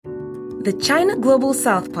The China Global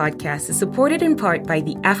South podcast is supported in part by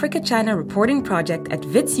the Africa-China Reporting Project at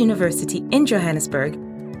Wits University in Johannesburg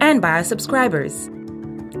and by our subscribers.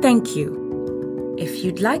 Thank you. If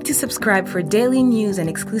you'd like to subscribe for daily news and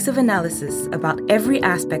exclusive analysis about every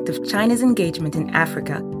aspect of China's engagement in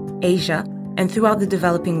Africa, Asia, and throughout the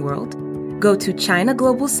developing world, go to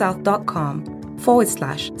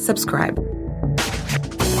ChinaGlobalSouth.com/subscribe.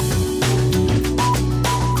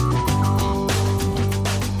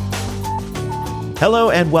 Hello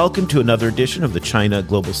and welcome to another edition of the China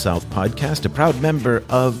Global South podcast, a proud member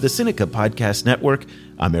of the Sinica Podcast Network.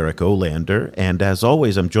 I'm Eric Olander, and as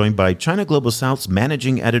always, I'm joined by China Global South's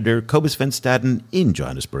managing editor, Cobus Van Staden in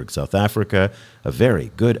Johannesburg, South Africa. A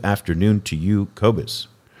very good afternoon to you, Cobus.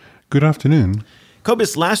 Good afternoon.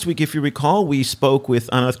 Cobus, last week, if you recall, we spoke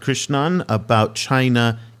with Ananth Krishnan about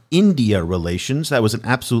China-India relations. That was an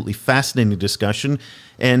absolutely fascinating discussion.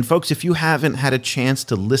 And folks, if you haven't had a chance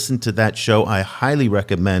to listen to that show, I highly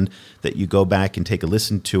recommend that you go back and take a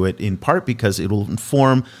listen to it, in part because it will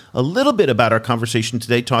inform a little bit about our conversation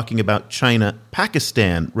today, talking about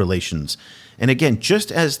China-Pakistan relations. And again,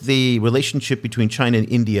 just as the relationship between China and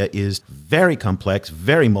India is very complex,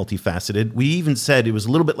 very multifaceted, we even said it was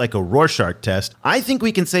a little bit like a Rorschach test. I think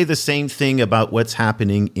we can say the same thing about what's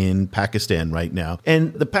happening in Pakistan right now.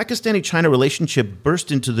 And the Pakistani-China relationship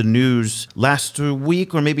burst into the news last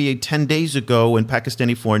week or maybe 10 days ago when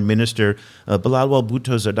Pakistani Foreign Minister Bilal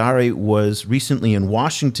Bhutto Zardari was recently in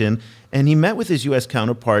Washington, and he met with his U.S.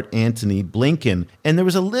 counterpart, Antony Blinken. And there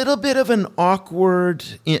was a little bit of an awkward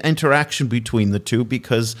interaction between the two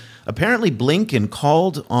because apparently Blinken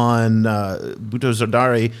called on Bhutto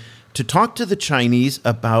Zardari to talk to the Chinese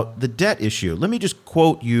about the debt issue. Let me just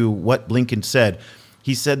quote you what Blinken said.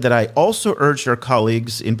 He said that I also urged our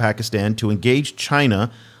colleagues in Pakistan to engage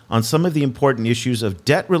China on some of the important issues of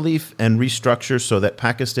debt relief and restructure so that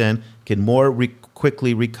Pakistan can more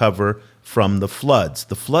quickly recover from the floods.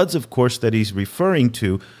 The floods, of course, that he's referring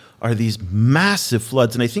to are these massive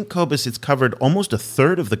floods. And I think, Cobus, it's covered almost a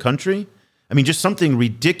third of the country. I mean, just something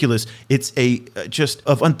ridiculous. It's just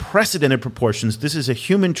of unprecedented proportions. This is a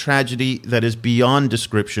human tragedy that is beyond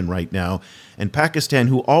description right now. And Pakistan,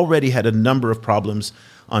 who already had a number of problems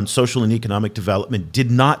on social and economic development,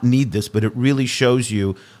 did not need this, but it really shows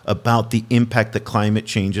you about the impact that climate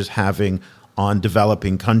change is having on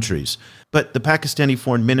developing countries. But the Pakistani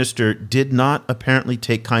foreign minister did not apparently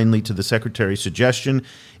take kindly to the secretary's suggestion.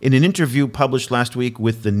 In an interview published last week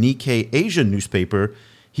with the Nikkei Asia newspaper,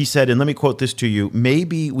 he said, and let me quote this to you,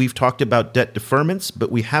 "Maybe we've talked about debt deferments, but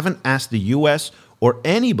we haven't asked the U.S. or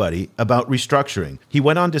anybody about restructuring." He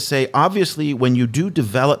went on to say, obviously, when you do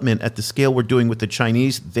development at the scale we're doing with the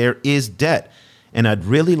Chinese, there is debt. And I'd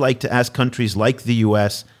really like to ask countries like the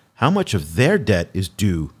U.S. how much of their debt is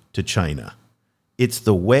due to China. It's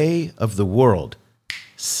the way of the world.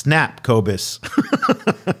 Snap, Cobus.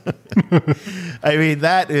 I mean,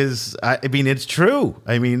 it's true.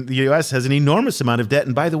 I mean, the U.S. has an enormous amount of debt.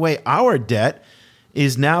 And by the way, our debt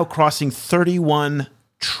is now crossing $31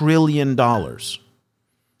 trillion.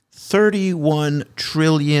 $31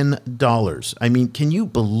 trillion. I mean, can you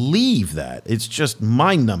believe that? It's just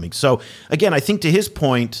mind-numbing. So, again, I think to his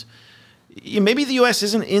point, maybe the U.S.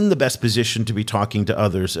 isn't in the best position to be talking to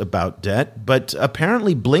others about debt, but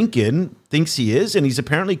apparently Blinken thinks he is, and he's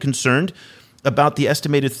apparently concerned about the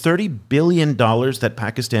estimated $30 billion that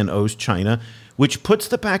Pakistan owes China, which puts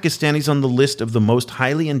the Pakistanis on the list of the most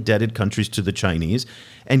highly indebted countries to the Chinese.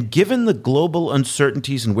 And given the global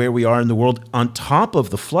uncertainties and where we are in the world, on top of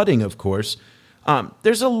the flooding, of course,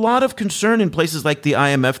 there's a lot of concern in places like the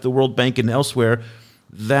IMF, the World Bank, and elsewhere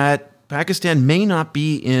that Pakistan may not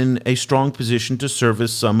be in a strong position to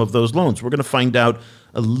service some of those loans. We're going to find out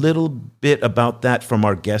a little bit about that from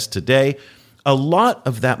our guest today. A lot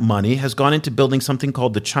of that money has gone into building something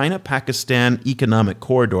called the China-Pakistan Economic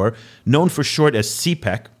Corridor, known for short as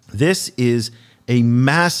CPEC. This is a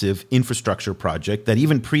massive infrastructure project that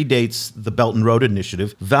even predates the Belt and Road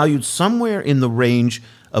Initiative, valued somewhere in the range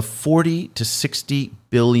of $40 to $60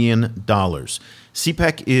 billion.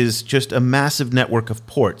 CPEC is just a massive network of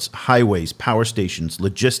ports, highways, power stations,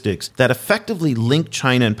 logistics that effectively link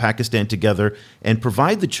China and Pakistan together and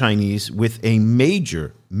provide the Chinese with a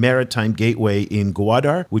major maritime gateway in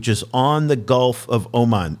Gwadar, which is on the Gulf of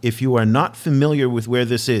Oman. If you are not familiar with where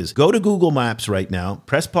this is, go to Google Maps right now,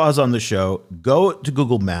 press pause on the show, go to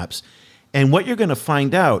Google Maps, and what you're going to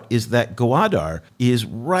find out is that Gwadar is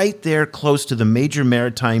right there close to the major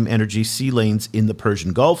maritime energy sea lanes in the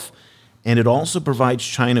Persian Gulf. And it also provides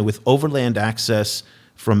China with overland access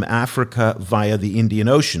from Africa via the Indian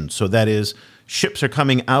Ocean. So that is, ships are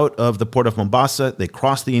coming out of the port of Mombasa, they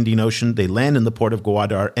cross the Indian Ocean, they land in the port of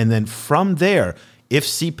Gwadar, and then from there, if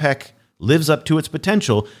CPEC lives up to its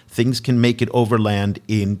potential, things can make it overland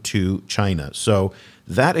into China. So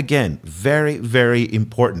that, again, very, very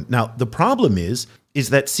important. Now, the problem is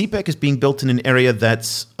that CPEC is being built in an area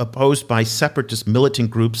that's opposed by separatist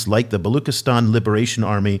militant groups like the Baluchistan Liberation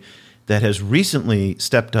Army that has recently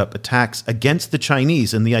stepped up attacks against the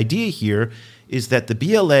Chinese. And the idea here is that the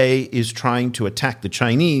BLA is trying to attack the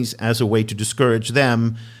Chinese as a way to discourage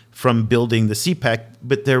them from building the CPEC,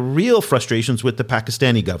 but their real frustrations with the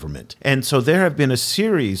Pakistani government. And so there have been a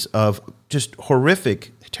series of just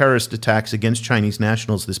horrific terrorist attacks against Chinese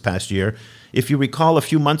nationals this past year. If you recall, a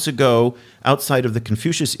few months ago, outside of the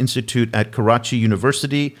Confucius Institute at Karachi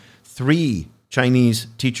University, 3 Chinese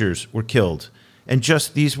teachers were killed. And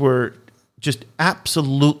these were just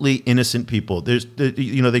absolutely innocent people. They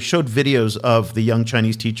showed videos of the young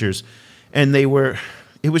Chinese teachers, and it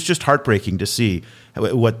was just heartbreaking to see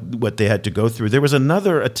what they had to go through. There was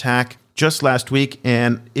another attack just last week,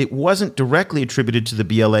 and it wasn't directly attributed to the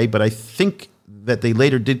BLA, but I think that they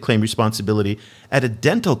later did claim responsibility at a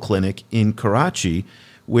dental clinic in Karachi,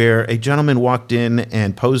 where a gentleman walked in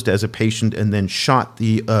and posed as a patient and then shot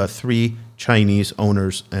the 3 Chinese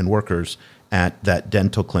owners and workers at that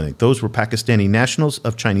dental clinic. Those were Pakistani nationals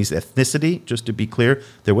of Chinese ethnicity, just to be clear.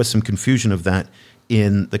 There was some confusion of that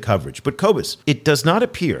in the coverage. But Cobus, it does not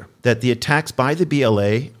appear that the attacks by the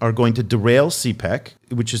BLA are going to derail CPEC,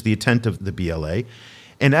 which is the intent of the BLA.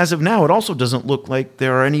 And as of now, it also doesn't look like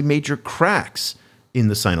there are any major cracks in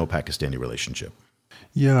the Sino-Pakistani relationship.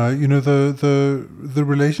 Yeah, the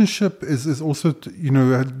relationship is also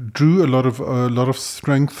drew a lot of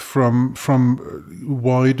strength from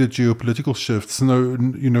wider geopolitical shifts.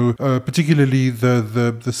 Particularly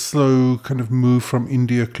the slow kind of move from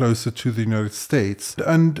India closer to the United States,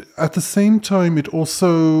 and at the same time, it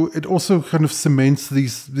also kind of cements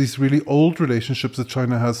these really old relationships that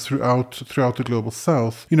China has throughout the global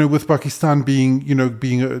South. With Pakistan being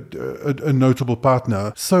a notable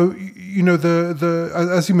partner. So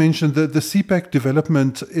as you mentioned, the CPEC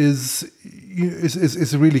development is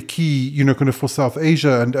really key, kind of for South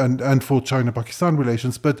Asia and for China-Pakistan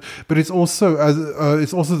relations. But it's also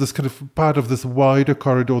this kind of part of this wider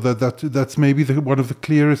corridor that's maybe one of the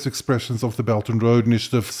clearest expressions of the Belt and Road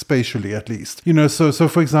Initiative, spatially at least. So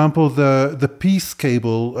for example, the Peace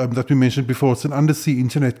cable that we mentioned before, it's an undersea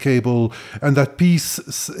internet cable, and that Peace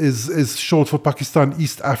is short for Pakistan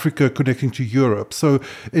East Africa connecting to Europe. So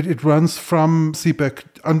it runs from CPEC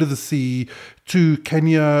under the sea to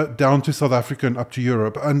Kenya, down to South Africa and up to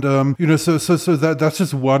Europe. And, so that's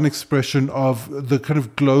just one expression of the kind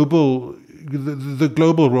of global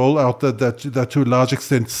rollout that to a large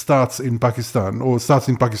extent starts in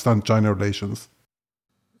Pakistan-China relations.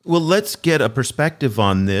 Well, let's get a perspective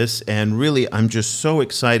on this. And really, I'm just so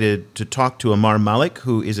excited to talk to Amar Malik,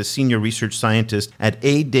 who is a senior research scientist at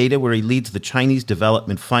AidData, where he leads the Chinese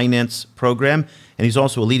Development Finance Program. And he's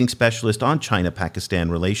also a leading specialist on China-Pakistan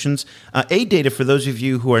relations. AidData, for those of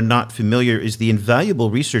you who are not familiar, is the invaluable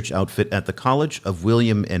research outfit at the College of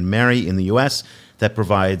William and Mary in the U.S. that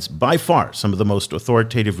provides, by far, some of the most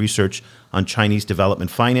authoritative research on Chinese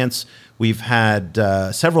development finance. We've had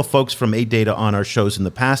several folks from AidData on our shows in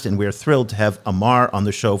the past, and we're thrilled to have Amar on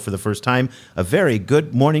the show for the first time. A very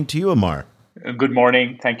good morning to you, Amar. Good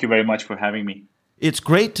morning. Thank you very much for having me. It's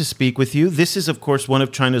great to speak with you. This is, of course, one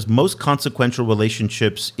of China's most consequential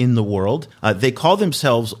relationships in the world. They call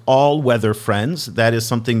themselves all-weather friends. That is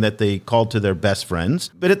something that they call to their best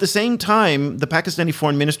friends. But at the same time, the Pakistani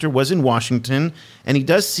foreign minister was in Washington, and he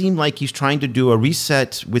does seem like he's trying to do a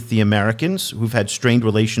reset with the Americans, who've had strained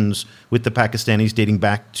relations with the Pakistanis dating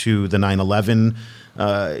back to the 9/11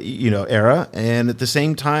 era. And at the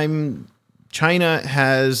same time, China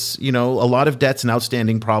has, a lot of debts and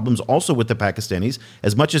outstanding problems also with the Pakistanis.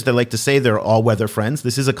 As much as they like to say they're all-weather friends,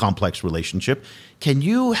 this is a complex relationship. Can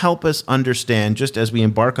you help us understand, just as we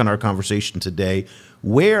embark on our conversation today,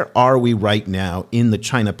 where are we right now in the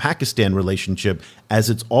China-Pakistan relationship as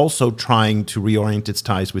it's also trying to reorient its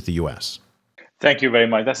ties with the U.S.? Thank you very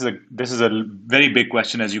much. This is a very big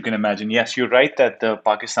question, as you can imagine. Yes, you're right that the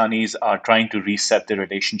Pakistanis are trying to reset their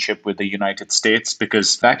relationship with the United States,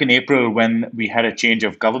 because back in April, when we had a change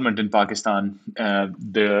of government in Pakistan,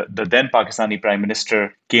 the then Pakistani Prime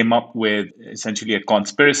Minister came up with essentially a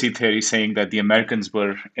conspiracy theory saying that the Americans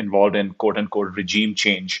were involved in quote-unquote regime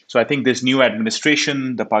change. So I think this new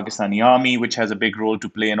administration, the Pakistani army, which has a big role to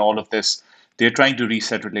play in all of this, they're trying to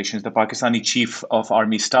reset relations. The Pakistani chief of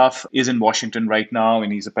army staff is in Washington right now,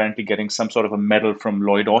 and he's apparently getting some sort of a medal from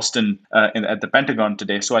Lloyd Austin at the Pentagon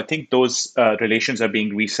today. So I think those relations are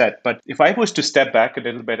being reset. But if I was to step back a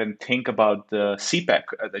little bit and think about the CPEC,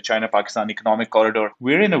 the China-Pakistan Economic Corridor,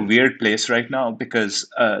 we're in a weird place right now because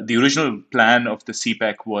the original plan of the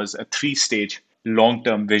CPEC was a three-stage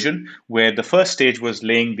long-term vision, where the first stage was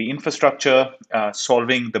laying the infrastructure,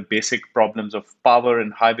 solving the basic problems of power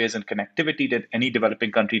and highways and connectivity that any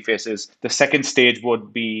developing country faces. The second stage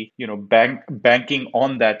would be, banking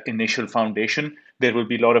on that initial foundation. There will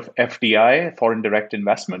be a lot of FDI, foreign direct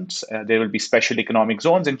investments. There will be special economic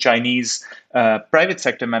zones, and Chinese private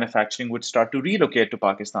sector manufacturing would start to relocate to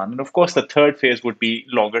Pakistan. And of course, the third phase would be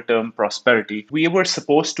longer term prosperity. We were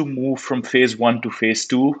supposed to move from phase one to phase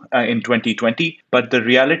two in 2020, but the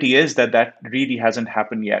reality is that really hasn't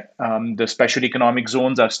happened yet. The special economic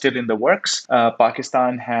zones are still in the works.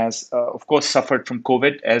 Pakistan has, of course, suffered from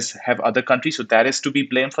COVID, as have other countries, so that is to be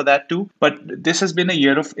blamed for that too. But this has been a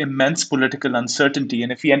year of immense political uncertainty.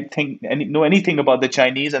 And if you know anything about the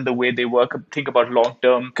Chinese and the way they work, think about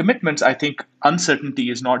long-term commitments, I think uncertainty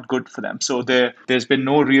is not good for them. So there's been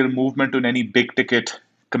no real movement on any big-ticket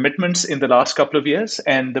commitments in the last couple of years.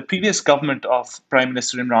 And the previous government of Prime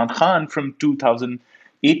Minister Imran Khan from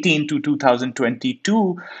 2018 to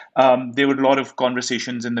 2022, there were a lot of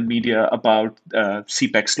conversations in the media about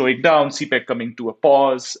CPEC slowing down, CPEC coming to a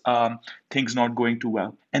pause, things not going too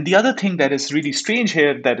well. And the other thing that is really strange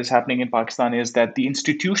here that is happening in Pakistan is that the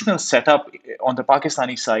institutional setup on the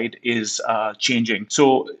Pakistani side is changing.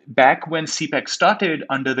 So back when CPEC started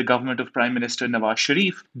under the government of Prime Minister Nawaz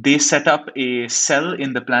Sharif, they set up a cell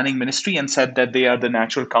in the planning ministry and said that they are the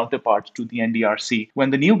natural counterpart to the NDRC.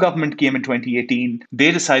 When the new government came in 2018,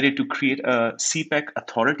 they decided to create a CPEC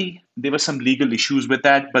authority. There were some legal issues with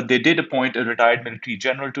that, but they did appoint a retired military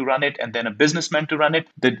general to run it and then a businessman to run it.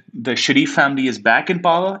 The Sharif family is back in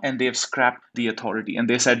power and they have scrapped the authority. And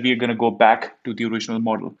they said, we're going to go back to the original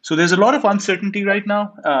model. So there's a lot of uncertainty right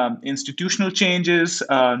now, institutional changes,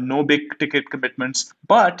 no big ticket commitments.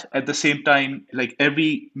 But at the same time, like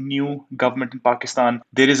every new government in Pakistan,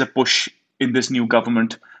 there is a push in this new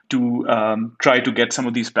government to try to get some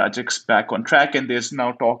of these projects back on track. And there's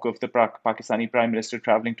now talk of the Pakistani Prime Minister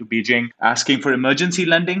traveling to Beijing, asking for emergency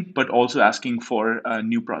lending, but also asking for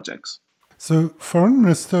new projects. So, Foreign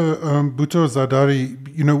Minister Bhutto Zardari,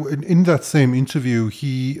 in that same interview,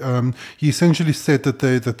 he essentially said that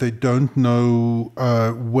they don't know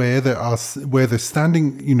where they're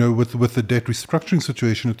standing, with the debt restructuring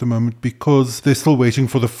situation at the moment, because they're still waiting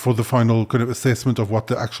for the final kind of assessment of what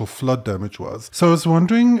the actual flood damage was. So, I was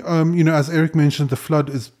wondering, as Eric mentioned, the flood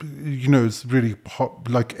is, is really hot,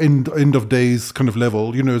 like end of days kind of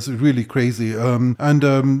level. It's really crazy,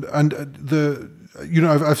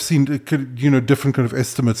 I've seen different kind of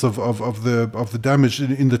estimates of the damage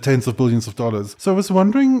in the tens of billions of dollars. So I was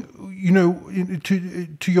wondering,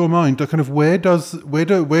 to your mind, kind of where do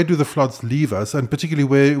the floods leave us, and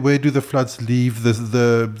particularly where do the floods leave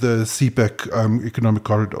the CPEC economic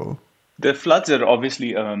corridor? The floods are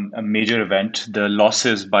obviously a major event. The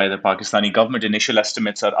losses by the Pakistani government, initial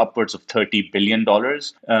estimates are upwards of $30 billion.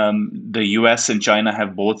 The US and China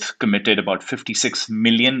have both committed about $56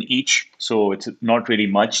 million each. So it's not really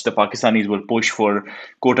much. The Pakistanis will push for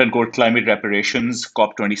quote unquote climate reparations.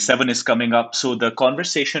 COP27 is coming up. So the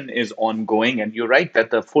conversation is ongoing. And you're right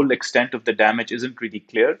that the full extent of the damage isn't really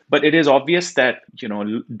clear. But it is obvious that,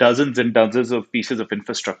 dozens and dozens of pieces of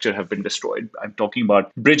infrastructure have been destroyed. I'm talking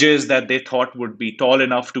about bridges that they thought would be tall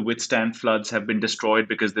enough to withstand floods have been destroyed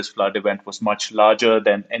because this flood event was much larger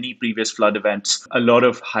than any previous flood events. A lot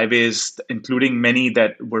of highways, including many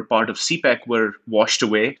that were part of CPEC, were washed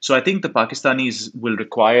away. So I think the Pakistanis will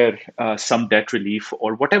require some debt relief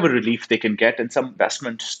or whatever relief they can get and some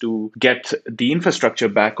investments to get the infrastructure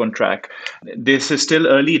back on track. This is still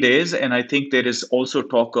early days, and I think there is also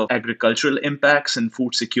talk of agricultural impacts and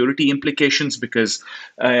food security implications because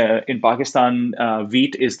in Pakistan,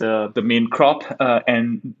 wheat is the main crop,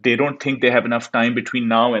 and they don't think they have enough time between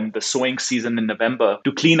now and the sowing season in November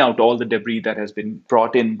to clean out all the debris that has been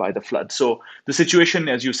brought in by the flood. So the situation,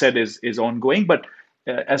 as you said, is ongoing. But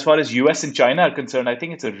as far as US and China are concerned, I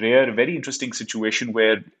think it's a rare, very interesting situation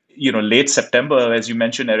where, late September, as you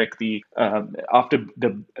mentioned, Eric, after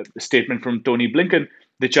the statement from Tony Blinken,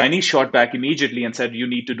 the Chinese shot back immediately and said, you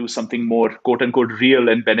need to do something more, quote unquote, real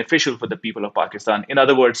and beneficial for the people of Pakistan. In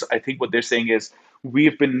other words, I think what they're saying is,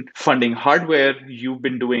 we've been funding hardware. You've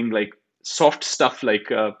been doing like soft stuff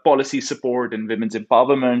like policy support and women's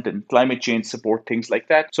empowerment and climate change support, things like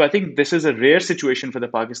that. So I think this is a rare situation for the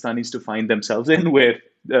Pakistanis to find themselves in, where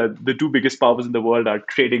the two biggest powers in the world are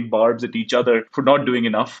trading barbs at each other for not doing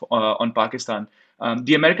enough on Pakistan.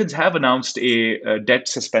 The Americans have announced a debt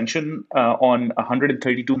suspension on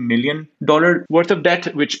 $132 million worth of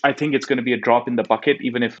debt, which I think it's going to be a drop in the bucket,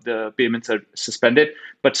 even if the payments are suspended.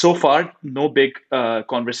 But so far, no big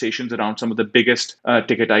conversations around some of the biggest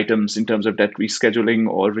ticket items in terms of debt rescheduling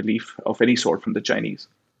or relief of any sort from the Chinese.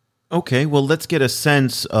 Okay, well, let's get a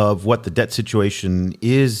sense of what the debt situation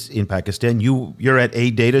is in Pakistan. You're at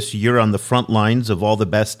A-Data, so you're on the front lines of all the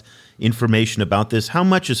best information about this. How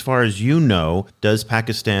much, as far as you know, does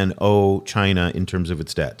Pakistan owe China in terms of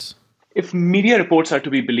its debts? If media reports are to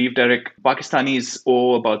be believed, Eric, Pakistanis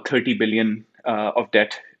owe about 30 billion of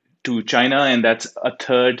debt to China, and that's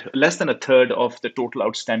less than a third of the total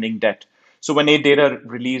outstanding debt. So when A-Data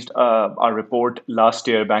released our report last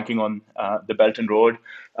year, Banking on the Belt and Road,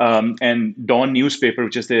 and Dawn newspaper,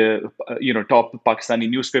 which is the top Pakistani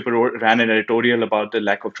newspaper, ran an editorial about the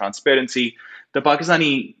lack of transparency. The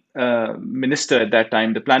Pakistani minister at that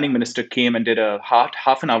time, the planning minister, came and did a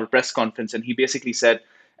half an hour press conference, and he basically said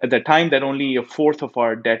at that time that only a fourth of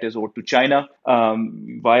our debt is owed to China.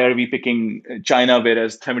 Why are we picking China,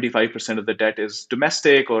 whereas 75% of the debt is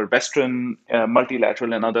domestic or Western,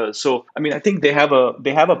 multilateral, and others? So, I mean, I think they have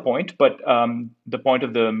a point, but the point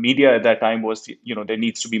of the media at that time was, there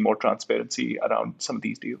needs to be more transparency around some of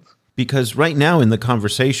these deals. Because right now in the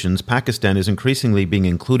conversations, Pakistan is increasingly being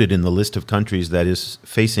included in the list of countries that is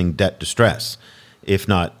facing debt distress, if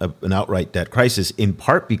not an outright debt crisis, in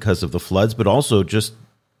part because of the floods, but also just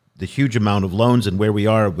the huge amount of loans and where we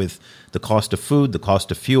are with the cost of food, the cost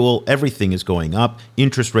of fuel. Everything is going up.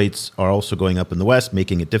 Interest rates are also going up in the West,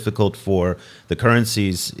 making it difficult for the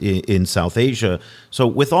currencies in South Asia. So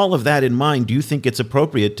with all of that in mind, do you think it's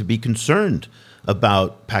appropriate to be concerned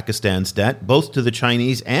about Pakistan's debt, both to the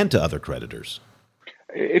Chinese and to other creditors?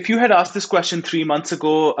 If you had asked this question 3 months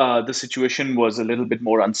ago, the situation was a little bit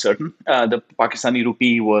more uncertain. The Pakistani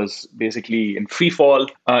rupee was basically in free fall.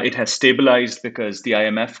 It has stabilized because the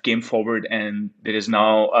IMF came forward, and there is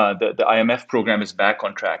now the IMF program is back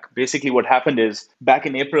on track. Basically, what happened is back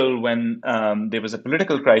in April, when there was a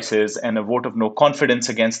political crisis and a vote of no confidence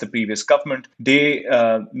against the previous government, they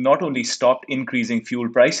not only stopped increasing fuel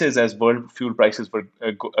prices as world fuel prices were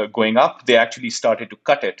going up, they actually started to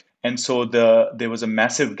cut it. And so there was a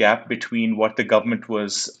massive gap between what the government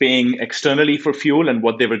was paying externally for fuel and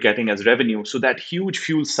what they were getting as revenue. So that huge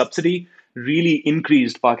fuel subsidy really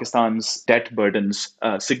increased Pakistan's debt burdens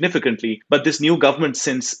significantly. But this new government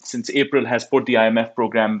since April has put the IMF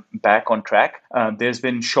program back on track. There's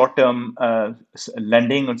been short-term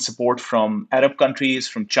lending and support from Arab countries,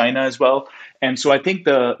 from China as well. And so I think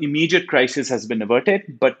the immediate crisis has been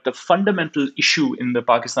averted, but the fundamental issue in the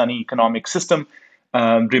Pakistani economic system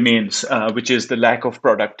remains, which is the lack of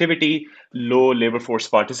productivity, low labor force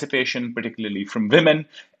participation, particularly from women.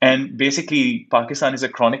 And basically, Pakistan is a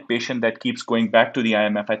chronic patient that keeps going back to the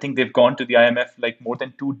IMF. I think they've gone to the IMF like more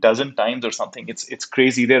than 24 times or something. It's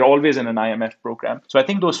crazy. They're always in an IMF program. So I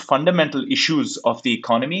think those fundamental issues of the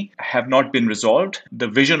economy have not been resolved. The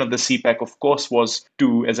vision of the CPEC, of course, was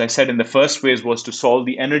to, as I said in the first phase, was to solve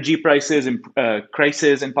the energy prices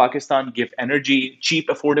crisis in Pakistan, give energy, cheap,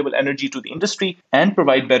 affordable energy to the industry, and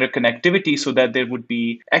provide better connectivity so that there would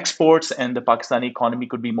be exports and the Pakistani economy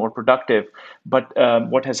could be more productive. But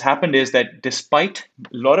what has happened is that despite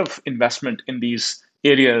a lot of investment in these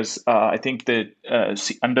areas, I think that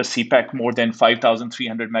under CPEC, more than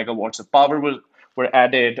 5,300 megawatts of power were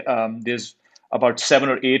added. There's about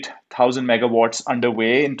 7,000 or 8,000 megawatts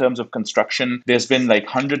underway in terms of construction. There's been like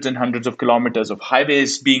hundreds and hundreds of kilometers of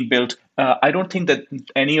highways being built. I don't think that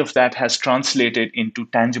any of that has translated into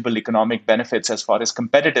tangible economic benefits as far as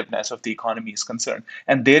competitiveness of the economy is concerned.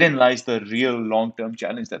 And therein lies the real long-term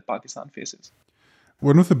challenge that Pakistan faces.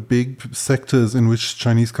 One of the big sectors in which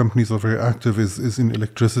Chinese companies are very active is in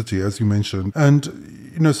electricity, as you mentioned. And,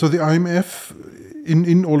 so the IMF,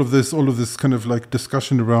 in all of this kind of like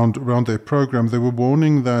discussion around their program, they were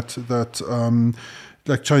warning that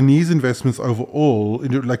like Chinese investments overall,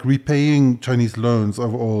 like repaying Chinese loans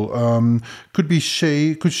overall, could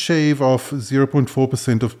shave off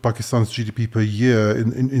 0.4% of Pakistan's GDP per year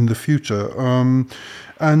in the future.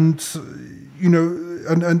 And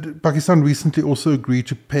Pakistan recently also agreed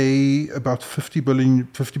to pay about 50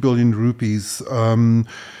 billion rupees,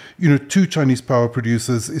 to Chinese power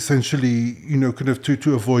producers, essentially, kind of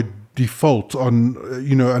to avoid default on,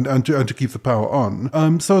 and to keep the power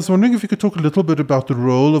on. So I was wondering if you could talk a little bit about the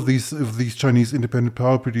role of these Chinese independent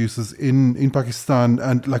power producers in Pakistan,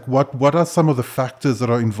 and like what are some of the factors that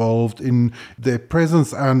are involved in their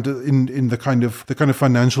presence and in the kind of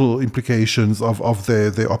financial implications of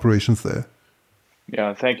their operations there.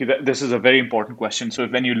 Yeah, thank you. This is a very important question. So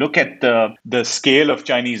when you look at the scale of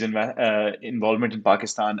Chinese involvement in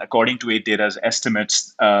Pakistan, according to 8Data's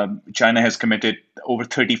estimates, China has committed over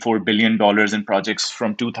 $34 billion in projects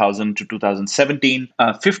from 2000 to 2017.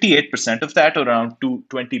 58% of that, around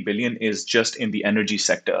 $20 billion, is just in the energy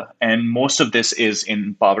sector. And most of this is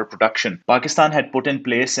in power production. Pakistan had put in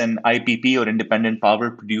place an IPP, or independent power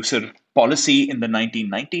producer policy, in the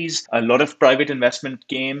 1990s. A lot of private investment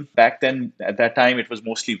came back then. At that time, it was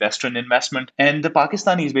mostly Western investment. And the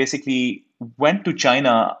Pakistanis basically went to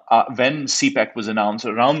China when CPEC was announced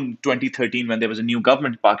around 2013, when there was a new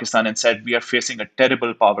government in Pakistan, and said, we are facing a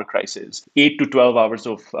terrible power crisis. 8 to 12 hours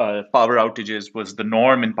of power outages was the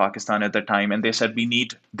norm in Pakistan at the time. And they said, we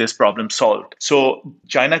need this problem solved. So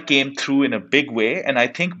China came through in a big way. And I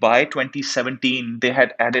think by 2017, they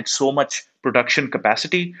had added so much production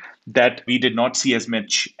capacity that we did not see as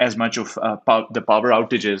much of the power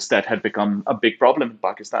outages that had become a big problem in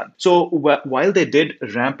Pakistan. So while they did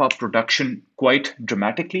ramp up production quite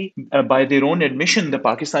dramatically, by their own admission, the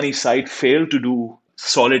Pakistani side failed to do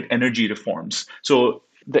solid energy reforms. So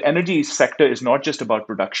the energy sector is not just about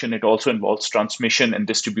production. It also involves transmission and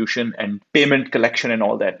distribution and payment collection and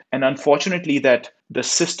all that. And unfortunately, that the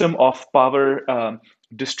system of power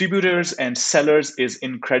distributors and sellers is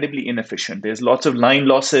incredibly inefficient. There's lots of line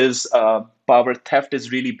losses. Power theft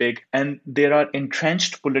is really big. And there are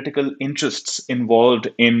entrenched political interests involved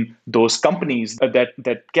in those companies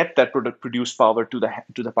that get that produced power to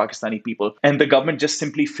the Pakistani people. And the government just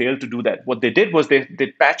simply failed to do that. What they did was they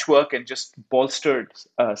did patchwork and just bolstered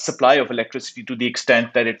supply of electricity to the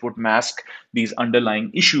extent that it would mask these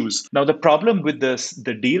underlying issues. Now, the problem with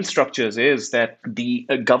the deal structures is that the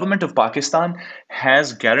government of Pakistan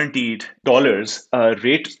has guaranteed dollars a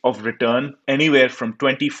rate of return anywhere from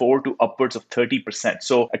 24 to upwards of 30%.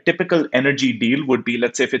 So a typical energy deal would be,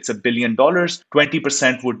 let's say if it's $1 billion,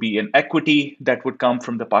 20% would be in equity that would come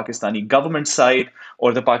from the Pakistani government side,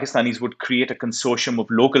 or the Pakistanis would create a consortium of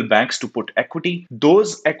local banks to put equity.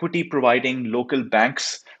 Those equity providing local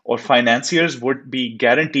banks or financiers would be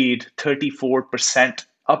guaranteed 34%,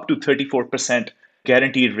 up to 34%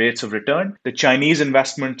 guaranteed rates of return. The Chinese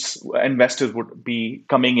investors would be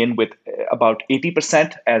coming in with about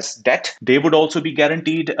 80% as debt. They would also be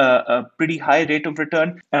guaranteed a pretty high rate of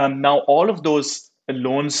return. Now, all of those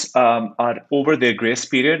loans are over their grace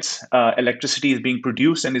periods. Electricity is being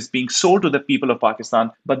produced and is being sold to the people of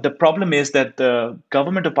Pakistan. But the problem is that the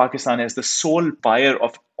government of Pakistan, as the sole buyer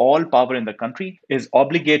of all power in the country, is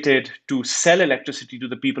obligated to sell electricity to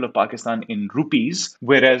the people of Pakistan in rupees,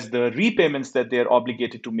 whereas the repayments that they're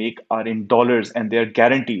obligated to make are in dollars and they're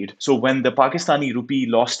guaranteed. So when the Pakistani rupee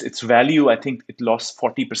lost its value, I think it lost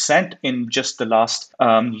 40% in just the last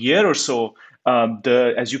year or so.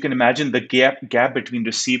 As you can imagine, the gap between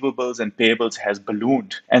receivables and payables has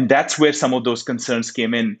ballooned. And that's where some of those concerns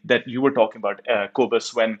came in that you were talking about,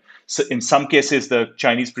 Cobus, when in some cases the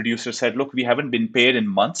Chinese producer said, look, we haven't been paid in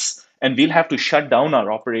months, and we'll have to shut down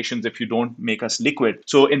our operations if you don't make us liquid.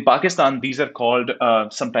 So in Pakistan, these are called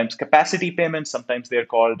sometimes capacity payments, sometimes they're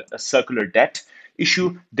called a circular debt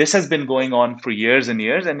issue. This has been going on for years and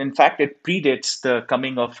years. And in fact, it predates the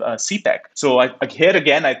coming of CPEC. So here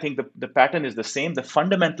again, I think the pattern is the same. The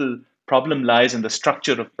fundamental problem lies in the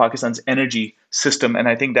structure of Pakistan's energy system. And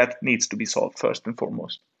I think that needs to be solved first and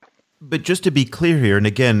foremost. But just to be clear here, and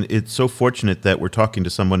again, it's so fortunate that we're talking to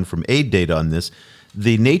someone from Data on this,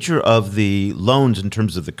 the nature of the loans in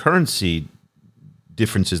terms of the currency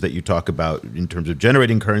differences that you talk about in terms of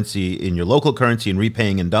generating currency in your local currency and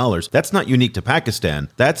repaying in dollars, that's not unique to Pakistan.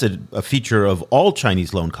 That's a feature of all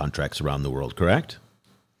Chinese loan contracts around the world, correct?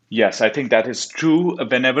 Yes, I think that is true.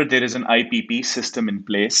 Whenever there is an IPP system in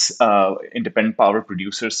place, independent power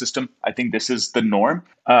producer system, I think this is the norm.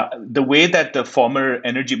 The way that the former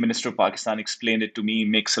energy minister of Pakistan explained it to me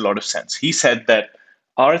makes a lot of sense. He said that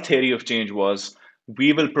our theory of change was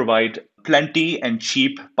we will provide plenty and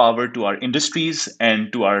cheap power to our industries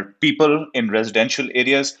and to our people in residential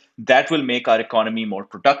areas. That will make our economy more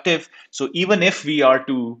productive. So even if we are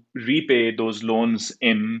to repay those loans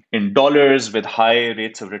in dollars with high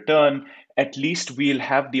rates of return, at least we'll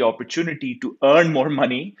have the opportunity to earn more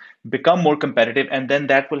money, become more competitive, and then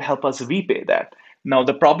that will help us repay that. Now,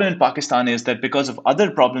 the problem in Pakistan is that because of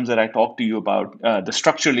other problems that I talked to you about, the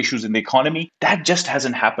structural issues in the economy, that just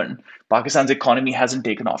hasn't happened. Pakistan's economy hasn't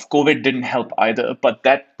taken off. COVID didn't help either, but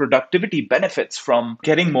that productivity benefits from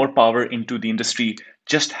getting more power into the industry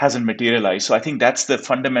just hasn't materialized. So I think that's the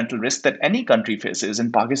fundamental risk that any country faces,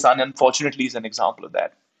 and Pakistan, unfortunately, is an example of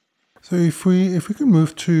that. So if we can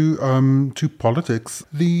move to politics,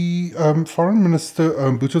 the Foreign Minister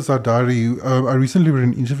Bhutto Zardari, I recently read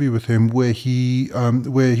an interview with him where he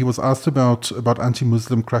was asked about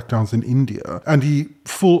anti-Muslim crackdowns in India, and he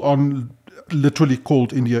full on literally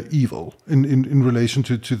called India evil in relation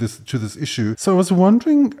to this issue. So I was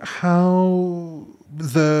wondering how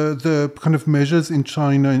the kind of measures in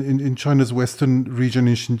China, in China's western region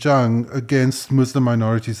in Xinjiang against Muslim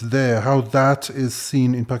minorities there, how that is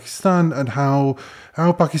seen in Pakistan, and how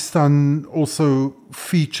Pakistan also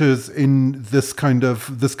features in this kind of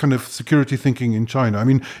security thinking in China. I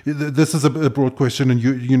mean, this is a broad question, and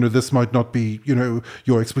you know this might not be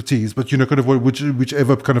your expertise, but kind of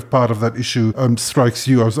whichever kind of part of that issue strikes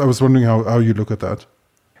you. I was wondering how you look at that.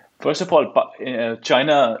 First of all,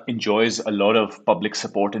 China enjoys a lot of public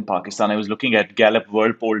support in Pakistan. I was looking at Gallup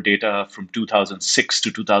World Poll data from 2006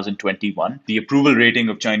 to 2021. The approval rating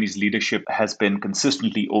of Chinese leadership has been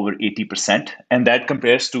consistently over 80%, and that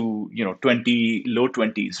compares to low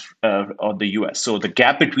 20s of the US. So the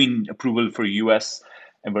gap between approval for US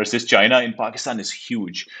versus China in Pakistan is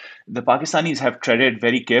huge. The Pakistanis have treaded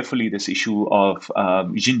very carefully this issue of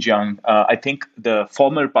Xinjiang. I think the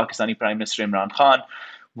former Pakistani Prime Minister Imran Khan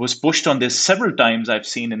was pushed on this several times. I've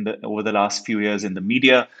seen over the last few years in the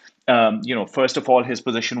media. First of all, his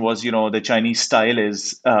position was, the Chinese style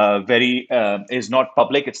is is not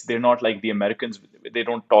public. They're not like the Americans. They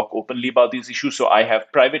don't talk openly about these issues. So I have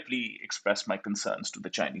privately expressed my concerns to the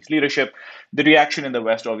Chinese leadership. The reaction in the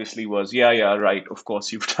West obviously was, yeah, right. Of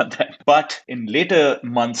course, you've done that. But in later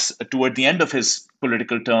months, toward the end of his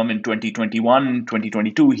political term in 2021,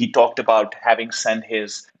 2022, he talked about having sent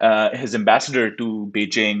his ambassador to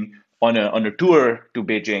Beijing on a tour to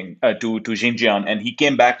Beijing, to Xinjiang, and he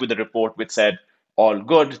came back with a report which said, all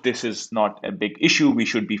good, this is not a big issue, we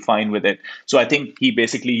should be fine with it. So I think he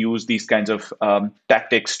basically used these kinds of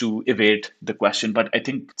tactics to evade the question. But I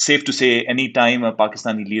think it's safe to say anytime a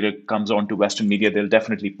Pakistani leader comes on to Western media, they'll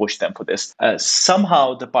definitely push them for this.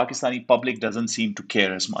 Somehow the Pakistani public doesn't seem to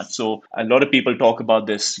care as much. So a lot of people talk about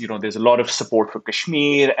this, there's a lot of support for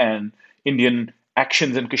Kashmir and Indian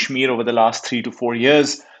actions in Kashmir over the last 3 to 4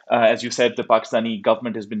 years. As you said, the Pakistani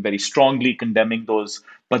government has been very strongly condemning those.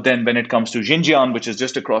 But then when it comes to Xinjiang, which is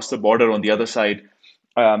just across the border on the other side,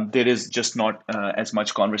 there is just not as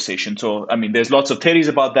much conversation. So, I mean, there's lots of theories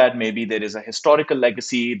about that. Maybe there is a historical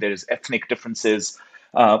legacy, there is ethnic differences,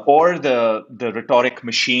 or the rhetoric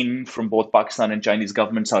machine from both Pakistan and Chinese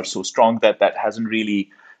governments are so strong that hasn't really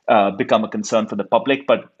become a concern for the public.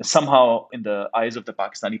 But somehow, in the eyes of the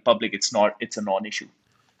Pakistani public, it's a non-issue.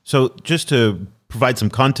 So just to provide some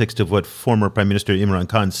context of what former Prime Minister Imran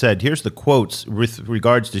Khan said, here's the quotes with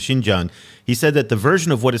regards to Xinjiang. He said that the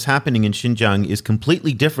version of what is happening in Xinjiang is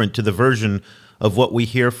completely different to the version of what we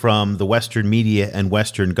hear from the Western media and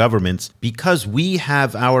Western governments, because we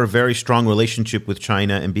have our very strong relationship with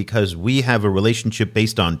China and because we have a relationship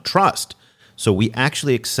based on trust. So we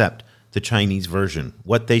actually accept the Chinese version.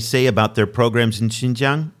 What they say about their programs in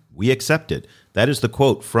Xinjiang, we accept it. That is the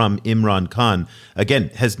quote from Imran Khan. Again,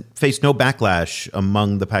 has faced no backlash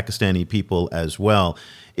among the Pakistani people as well.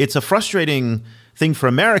 It's a frustrating thing for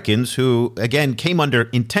Americans who, again, came under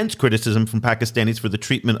intense criticism from Pakistanis for the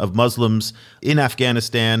treatment of Muslims in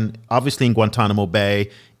Afghanistan, obviously in Guantanamo Bay,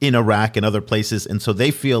 in Iraq and other places. And so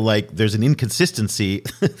they feel like there's an inconsistency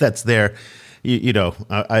that's there. And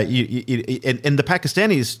the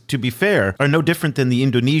Pakistanis, to be fair, are no different than the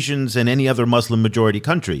Indonesians and any other Muslim majority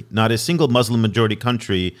country. Not a single Muslim majority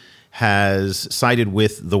country has sided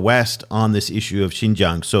with the West on this issue of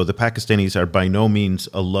Xinjiang. So the Pakistanis are by no means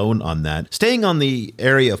alone on that. Staying on the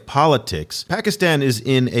area of politics, Pakistan is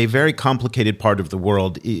in a very complicated part of the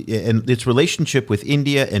world, and its relationship with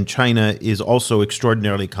India and China is also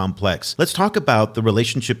extraordinarily complex. Let's talk about the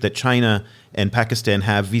relationship that China and Pakistan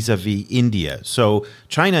have vis-a-vis India. So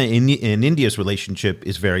China and India's relationship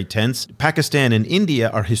is very tense. Pakistan and India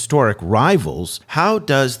are historic rivals. How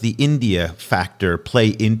does the India factor play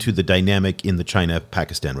into the dynamic in the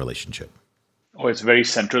China-Pakistan relationship? Oh, it's very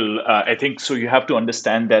central. I think so. You have to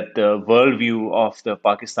understand that the worldview of the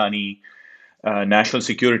Pakistani national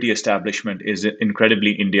security establishment is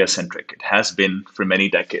incredibly India-centric. It has been for many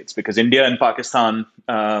decades because India and Pakistan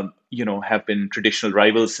have been traditional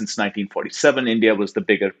rivals since 1947. India was the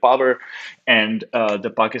bigger power. And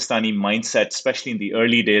the Pakistani mindset, especially in the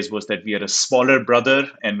early days, was that we are a smaller brother.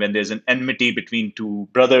 And when there's an enmity between two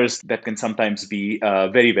brothers, that can sometimes be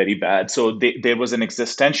very, very bad. So there was an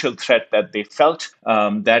existential threat that they felt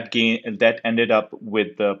that ended up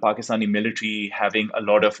with the Pakistani military having a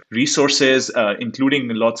lot of resources, including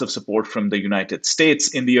lots of support from the United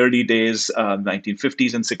States in the early days,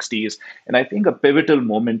 1950s and 60s. And I think a pivotal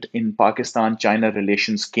moment in Pakistan-China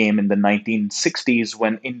relations came in the 1960s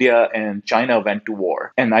when India and China went to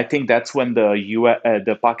war. And I think that's when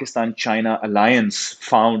the Pakistan-China alliance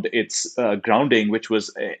found its grounding, which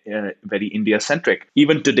was very India-centric.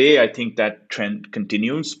 Even today, I think that trend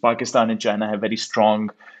continues. Pakistan and China have very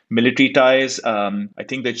strong military ties. I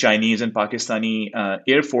think the Chinese and Pakistani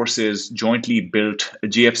air forces jointly built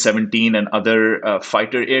GF-17 and other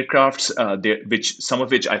fighter aircrafts, some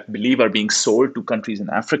of which I believe are being sold to countries in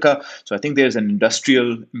Africa. So I think there's an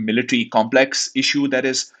industrial military complex issue that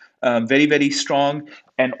is very, very strong.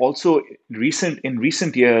 And also in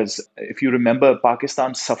recent years, if you remember,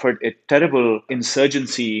 Pakistan suffered a terrible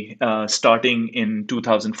insurgency starting in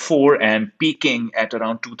 2004 and peaking at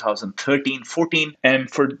around 2013-14.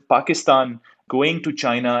 And for Pakistan, going to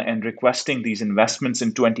China and requesting these investments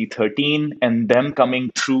in 2013 and them coming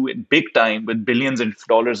through in big time with billions of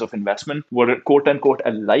dollars of investment were quote unquote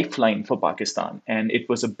a lifeline for Pakistan. And it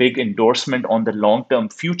was a big endorsement on the long-term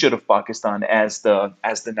future of Pakistan as the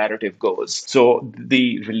narrative goes. So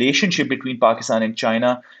the relationship between Pakistan and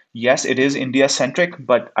China, yes, it is India-centric,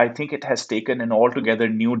 but I think it has taken an altogether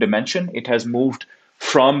new dimension. It has moved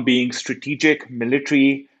from being strategic,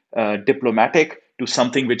 military, diplomatic, to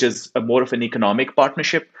something which is more of an economic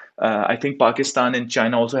partnership. I think Pakistan and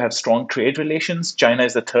China also have strong trade relations. China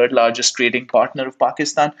is the third largest trading partner of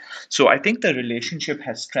Pakistan. So I think the relationship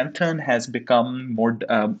has strengthened, has become more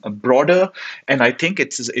broader. And I think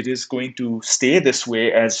it is going to stay this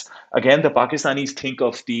way as, again, the Pakistanis think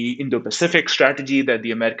of the Indo-Pacific strategy that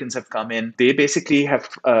the Americans have come in. They basically have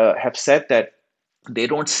said that they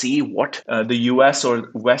don't see what the US or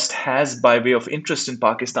West has by way of interest in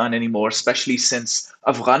Pakistan anymore, especially since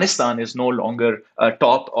Afghanistan is no longer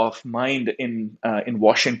top of mind in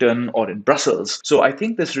Washington or in Brussels. So I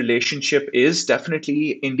think this relationship is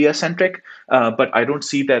definitely India-centric, but I don't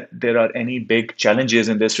see that there are any big challenges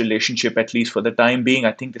in this relationship, at least for the time being.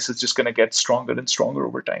 I think this is just going to get stronger and stronger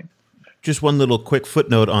over time. Just one little quick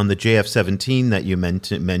footnote on the JF-17 that you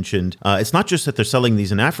mentioned. It's not just that they're selling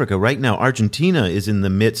these in Africa. Right now, Argentina is in the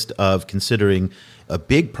midst of considering a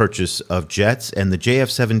big purchase of jets, and the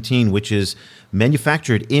JF-17, which is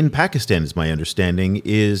manufactured in Pakistan, is my understanding,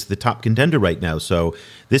 is the top contender right now. So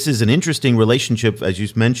this is an interesting relationship, as you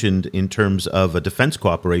mentioned, in terms of a defense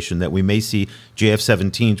cooperation that we may see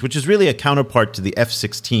JF-17s, which is really a counterpart to the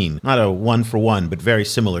F-16, not a one-for-one, but very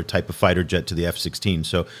similar type of fighter jet to the F-16.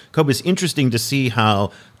 So, Kobe, it's interesting to see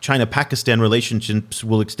how China-Pakistan relationships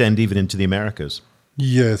will extend even into the Americas.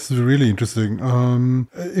 Yes, really interesting.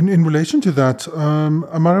 In relation to that,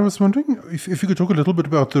 Amar, I was wondering if you could talk a little bit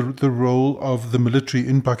about the role of the military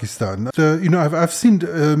in Pakistan. I've seen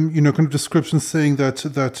kind of descriptions saying that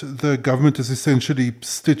the government is essentially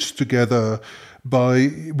stitched together by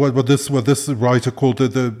what this writer called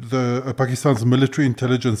the Pakistan's military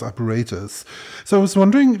intelligence apparatus. So I was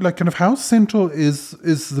wondering, kind of how central is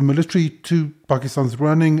the military to Pakistan's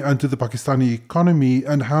running and to the Pakistani economy,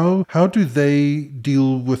 and how do they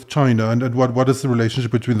deal with China, and what is the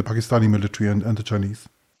relationship between the Pakistani military and the Chinese?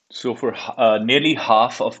 So for nearly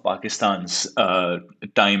half of Pakistan's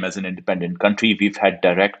time as an independent country, we've had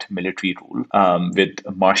direct military rule with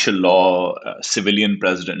martial law, civilian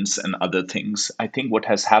presidents, and other things. I think what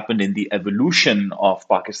has happened in the evolution of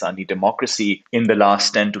Pakistani democracy in the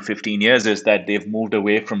last 10 to 15 years is that they've moved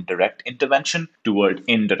away from direct intervention toward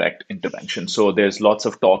indirect intervention. So there's lots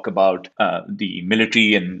of talk about the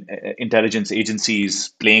military and intelligence agencies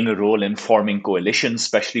playing a role in forming coalitions,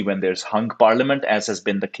 especially when there's hung parliament, as has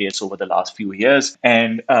been the case over the last few years,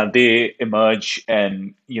 and they emerge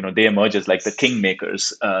as like the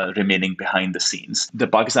kingmakers remaining behind the scenes. The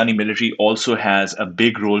Pakistani military also has a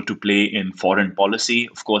big role to play in foreign policy,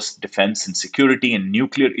 of course, defense and security and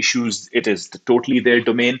nuclear issues. It is totally their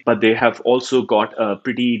domain, but they have also got a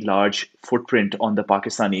pretty large footprint on the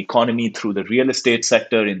Pakistani economy through the real estate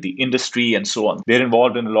sector, in the industry, and so on. They're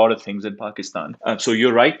involved in a lot of things in Pakistan. So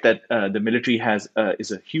you're right that the military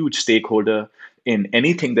is a huge stakeholder in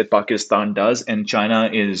anything that Pakistan does, and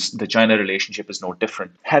the China relationship is no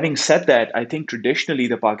different. Having said that, I think traditionally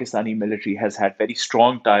the Pakistani military has had very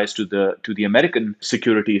strong ties to the American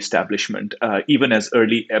security establishment, even as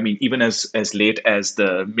late as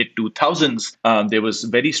the mid 2000s. There was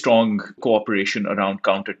very strong cooperation around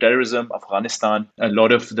counterterrorism, Afghanistan. A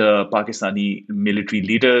lot of the Pakistani military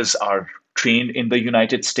leaders are trained in the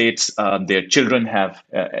United States. Their children have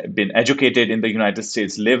been educated in the United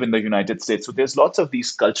States, live in the United States. So there's lots of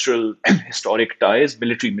these cultural, historic ties,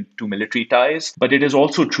 military to military ties. But it is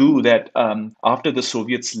also true that after the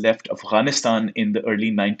Soviets left Afghanistan in the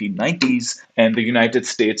early 1990s, and the United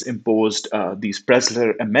States imposed these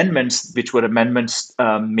Presler amendments, which were amendments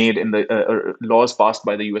made in the laws passed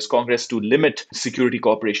by the US Congress to limit security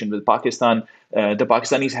cooperation with Pakistan. The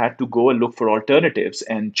Pakistanis had to go and look for alternatives,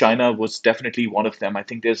 and China was definitely one of them. I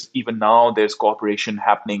think there's cooperation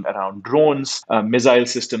happening around drones, missile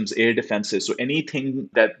systems, air defenses. So anything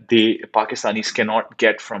that the Pakistanis cannot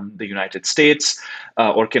get from the United States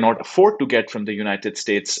or cannot afford to get from the United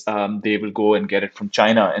States, they will go and get it from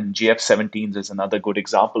China. And GF-17s is another good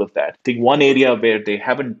example of that. I think one area where they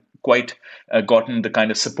haven't quite gotten the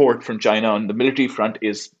kind of support from China on the military front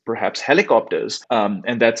is perhaps helicopters,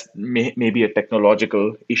 and that's maybe a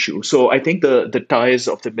technological issue. So I think the ties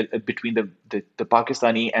between the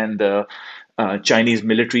Pakistani and the Chinese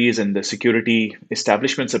militaries and the security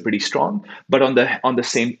establishments are pretty strong. But at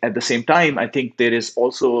the same time, I think there is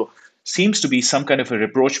also seems to be some kind of a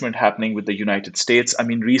rapprochement happening with the United States. I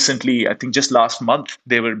mean, recently, I think just last month,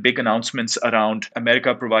 there were big announcements around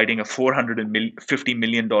America providing a $450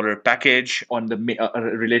 million package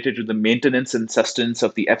related to the maintenance and sustenance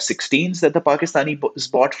of the F-16s that the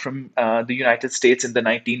Pakistanis bought from the United States in the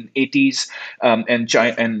 1980s.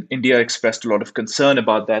 And India expressed a lot of concern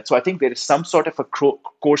about that. So I think there is some sort of a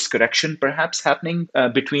course correction perhaps happening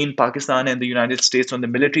between Pakistan and the United States on the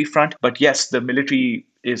military front. But yes, the military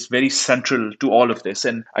is very central to all of this.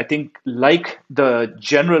 And I think like the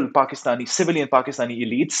general civilian Pakistani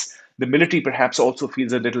elites, the military perhaps also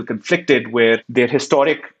feels a little conflicted where their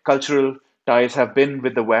historic cultural ties have been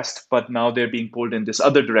with the West, but now they're being pulled in this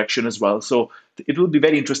other direction as well. So it will be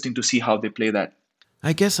very interesting to see how they play that.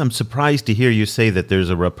 I guess I'm surprised to hear you say that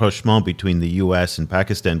there's a rapprochement between the U.S. and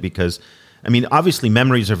Pakistan because, I mean, obviously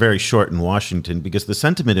memories are very short in Washington because the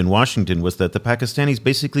sentiment in Washington was that the Pakistanis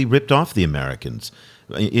basically ripped off the Americans.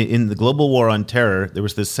 In the global war on terror, there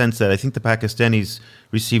was this sense that I think the Pakistanis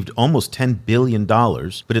received almost $10 billion.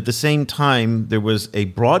 But at the same time, there was a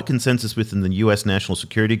broad consensus within the U.S. national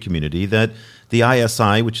security community that the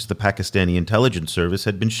ISI, which is the Pakistani intelligence service,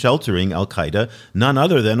 had been sheltering al-Qaeda, none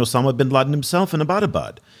other than Osama bin Laden himself in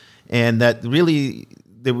Abbottabad. And that really...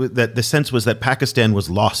 that the sense was that Pakistan was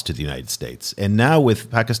lost to the United States. And now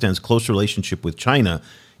with Pakistan's close relationship with China,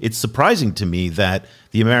 it's surprising to me that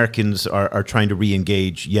the Americans are trying to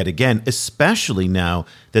re-engage yet again, especially now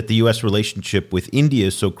that the U.S. relationship with India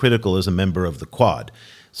is so critical as a member of the Quad.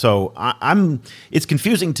 So it's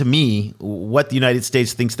confusing to me what the United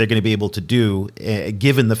States thinks they're going to be able to do,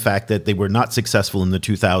 given the fact that they were not successful in the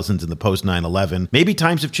 2000s and the post 9/11. Maybe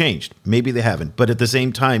times have changed. Maybe they haven't. But at the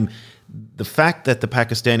same time, the fact that the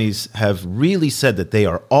Pakistanis have really said that they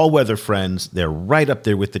are all-weather friends, they're right up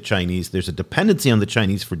there with the Chinese, there's a dependency on the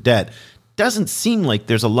Chinese for debt, doesn't seem like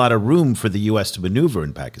there's a lot of room for the U.S. to maneuver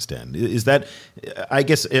in Pakistan. Is that, I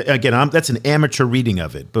guess, again, that's an amateur reading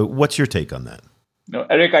of it, but what's your take on that? No,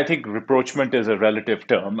 Eric, I think rapprochement is a relative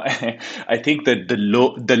term. I think that the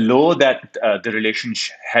low that the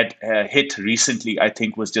relationship had hit recently, I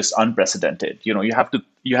think, was just unprecedented. You know, you have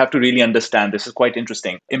to really understand. This is quite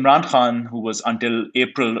interesting. Imran Khan, who was until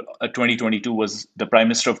April 2022 was the Prime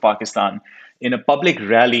Minister of Pakistan, in a public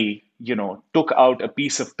rally, took out a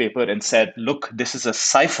piece of paper and said, look, this is a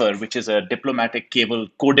cipher, which is a diplomatic cable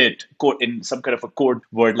coded in some kind of a code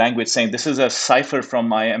word language, saying this is a cipher from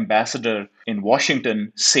my ambassador in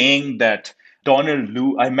Washington saying that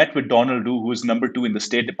I met with Donald Lu, who is number 2 in the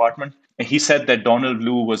State Department. And he said that Donald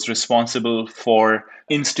Lu was responsible for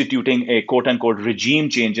instituting a quote unquote regime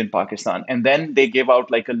change in Pakistan. And then they gave out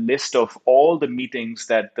like a list of all the meetings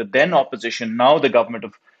that the then opposition, now the government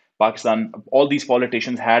of Pakistan, all these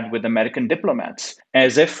politicians had with American diplomats,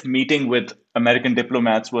 as if meeting with American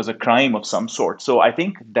diplomats was a crime of some sort. So I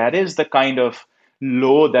think that is the kind of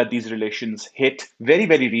low that these relations hit very,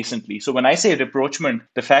 very recently. So when I say rapprochement,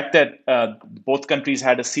 the fact that both countries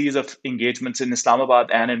had a series of engagements in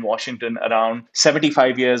Islamabad and in Washington around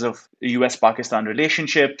 75 years of US-Pakistan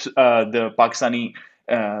relationships, the Pakistani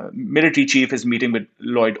military chief is meeting with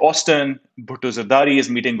Lloyd Austin. Bhutto Zardari is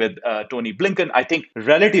meeting with Tony Blinken. I think,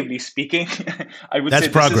 relatively speaking, I would that's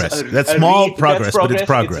say progress. This is That's small progress, but it's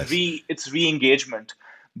progress. It's re-engagement.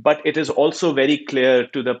 But it is also very clear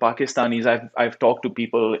to the Pakistanis. I've talked to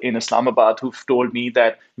people in Islamabad who've told me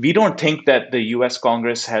that we don't think that the US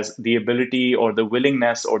Congress has the ability or the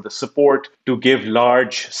willingness or the support to give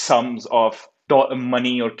large sums of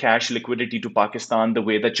money or cash liquidity to Pakistan the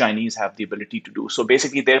way the Chinese have the ability to do. So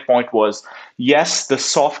basically their point was, yes, the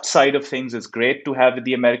soft side of things is great to have with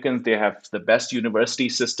the Americans. They have the best university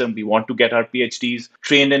system. We want to get our PhDs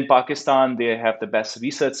trained in Pakistan. They have the best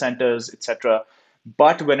research centers, etc.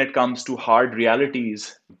 But when it comes to hard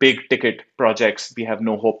realities, big ticket projects, we have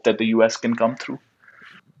no hope that the US can come through.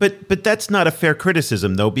 But that's not a fair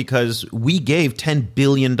criticism, though, because we gave $10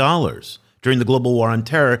 billion during the global war on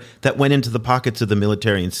terror that went into the pockets of the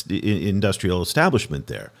military and industrial establishment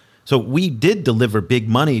there. So we did deliver big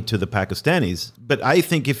money to the Pakistanis. But I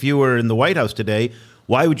think if you were in the White House today,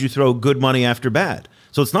 why would you throw good money after bad?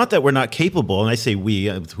 So it's not that we're not capable, and I say we,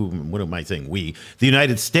 what am I saying, we? The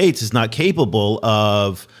United States is not capable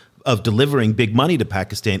of delivering big money to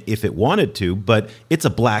Pakistan if it wanted to, but it's a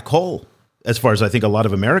black hole as far as I think a lot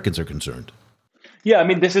of Americans are concerned. Yeah, I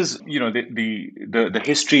mean, this is, the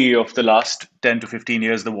history of the last 10 to 15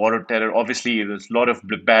 years, the war on terror. Obviously, there's a lot of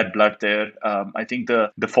bad blood there. I think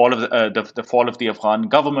the fall of the Afghan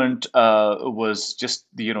government was just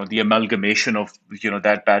the amalgamation of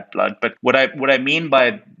that bad blood. But what I mean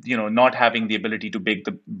by not having the ability to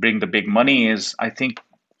bring the big money is, I think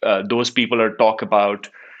those people talk about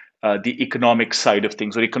the economic side of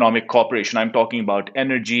things or economic cooperation. I'm talking about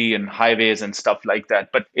energy and highways and stuff like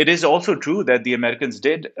that. But it is also true that the Americans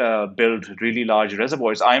did build really large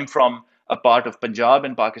reservoirs. I'm from a part of Punjab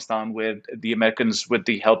in Pakistan where the Americans, with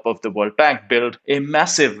the help of the World Bank, built a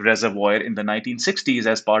massive reservoir in the 1960s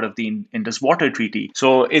as part of the Indus Water Treaty.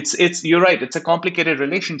 So you're right, it's a complicated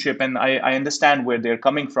relationship, and I understand where they're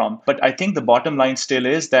coming from. But I think the bottom line still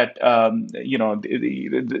is that the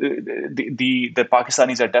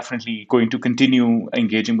Pakistanis are definitely going to continue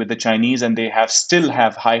engaging with the Chinese, and they still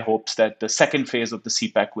have high hopes that the second phase of the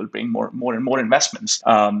CPEC will bring more and more investments.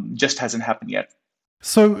 Just hasn't happened yet.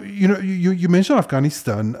 So, you mentioned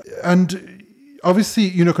Afghanistan, and obviously,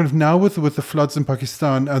 kind of now with the floods in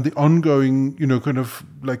Pakistan and the ongoing, kind of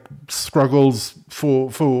like struggles for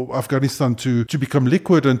Afghanistan to become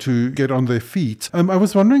liquid and to get on their feet. I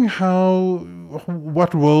was wondering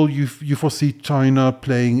what role you foresee China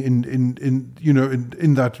playing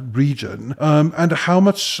in that region, and how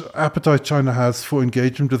much appetite China has for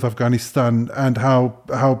engagement with Afghanistan, and how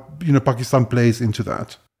Pakistan plays into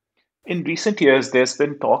that. In recent years, there's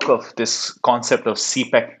been talk of this concept of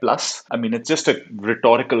CPEC Plus. I mean, it's just a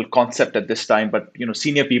rhetorical concept at this time, but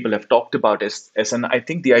senior people have talked about it. And I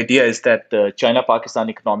think the idea is that the China-Pakistan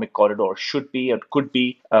economic corridor should be, or could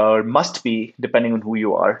be, or must be, depending on who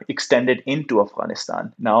you are, extended into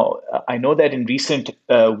Afghanistan. Now, I know that in recent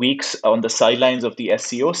weeks, on the sidelines of the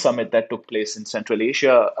SCO summit that took place in Central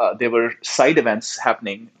Asia, there were side events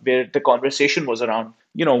happening where the conversation was around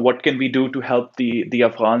what can we do to help the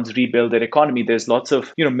Afghans rebuild their economy? There's lots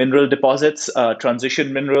of, mineral deposits,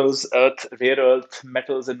 transition minerals, rare earth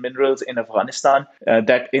metals and minerals in Afghanistan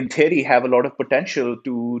that in theory have a lot of potential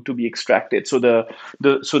to be extracted. So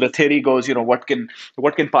the theory goes, what can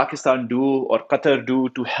Pakistan do or Qatar do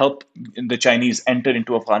to help the Chinese enter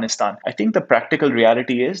into Afghanistan? I think the practical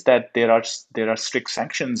reality is that there are strict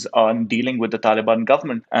sanctions on dealing with the Taliban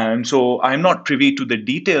government. And so I'm not privy to the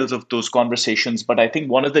details of those conversations, but I think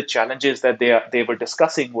one of the challenges that they were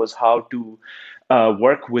discussing was how to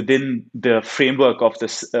work within the framework of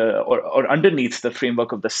this or underneath the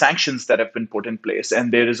framework of the sanctions that have been put in place.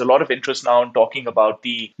 And there is a lot of interest now in talking about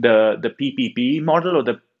the PPP model, or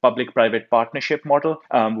the public-private partnership model,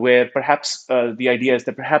 where perhaps the idea is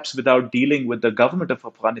that perhaps without dealing with the government of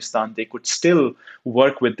Afghanistan, they could still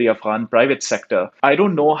work with the Afghan private sector. I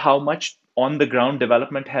don't know how much on-the-ground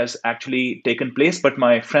development has actually taken place, but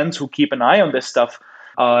my friends who keep an eye on this stuff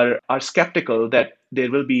are skeptical that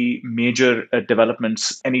there will be major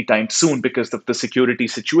developments anytime soon because of the security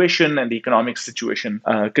situation and the economic situation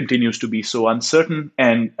continues to be so uncertain.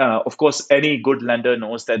 And of course, any good lender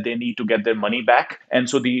knows that they need to get their money back. And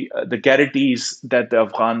so the guarantees that the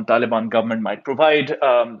Afghan Taliban government might provide,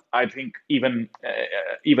 I think even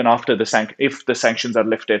after if the sanctions are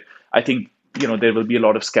lifted, I think there will be a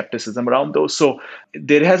lot of skepticism around those. So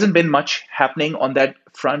there hasn't been much happening on that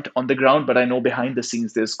front on the ground, but I know behind the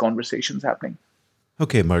scenes there's conversations happening.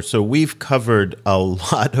 Okay, Mark, so we've covered a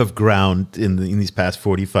lot of ground in these past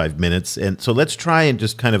 45 minutes. And so let's try and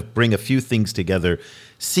just kind of bring a few things together.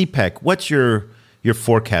 CPEC, what's your your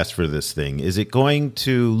forecast for this thing? Is it going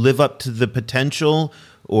to live up to the potential,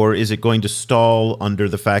 or is it going to stall under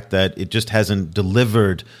the fact that it just hasn't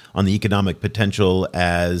delivered on the economic potential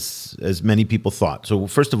as many people thought? So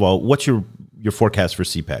first of all, what's your forecast for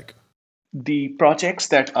CPEC? The projects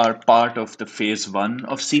that are part of the phase one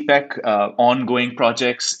of CPEC, ongoing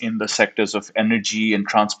projects in the sectors of energy and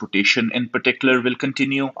transportation in particular, will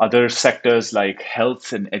continue. Other sectors like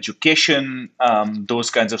health and education, those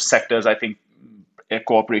kinds of sectors, I think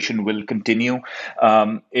cooperation will continue.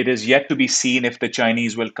 It is yet to be seen if the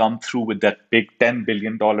Chinese will come through with that big $10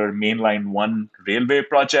 billion mainline one railway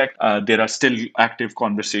project. There are still active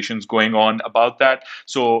conversations going on about that.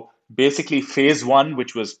 So basically, phase one,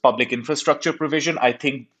 which was public infrastructure provision, I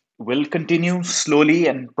think will continue slowly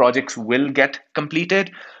and projects will get completed.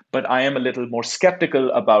 But I am a little more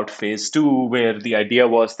skeptical about phase two, where the idea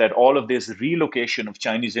was that all of this relocation of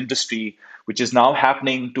Chinese industry, which is now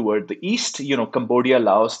happening toward the east, Cambodia,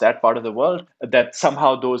 Laos, that part of the world, that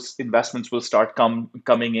somehow those investments will start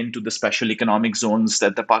coming into the special economic zones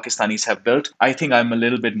that the Pakistanis have built. I think I'm a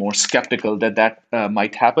little bit more skeptical that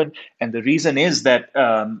might happen. And the reason is that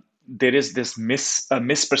there is this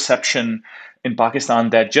misperception in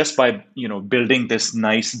Pakistan that just by building this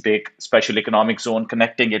nice big special economic zone,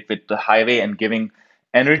 connecting it with the highway and giving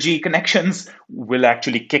energy connections will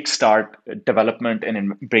actually kickstart development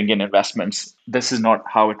and bring in investments. This is not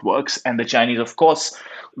how it works. And the Chinese, of course,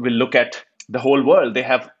 will look at the whole world. They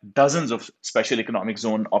have dozens of special economic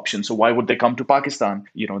zone options. So why would they come to Pakistan?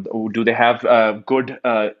 Do they have good,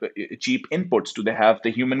 cheap inputs? Do they have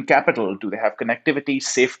the human capital? Do they have connectivity,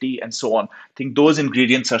 safety, and so on? I think those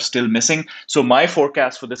ingredients are still missing. So my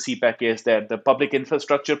forecast for the CPEC is that the public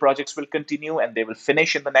infrastructure projects will continue and they will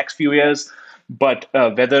finish in the next few years. But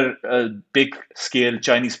whether big-scale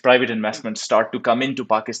Chinese private investments start to come into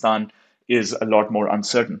Pakistan is a lot more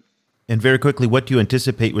uncertain. And very quickly, what do you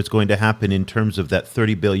anticipate what's going to happen in terms of that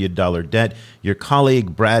 $30 billion debt? Your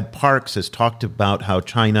colleague, Brad Parks, has talked about how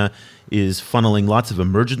China is funneling lots of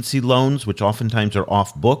emergency loans, which oftentimes are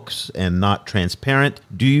off books and not transparent.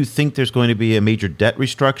 Do you think there's going to be a major debt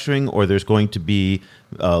restructuring, or there's going to be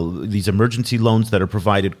these emergency loans that are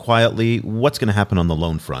provided quietly? What's going to happen on the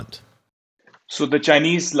loan front? So the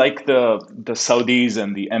Chinese, like the Saudis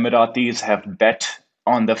and the Emiratis, have bet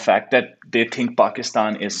on the fact that they think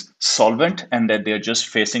Pakistan is solvent and that they're just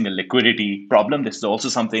facing a liquidity problem. This is also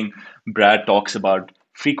something Brad talks about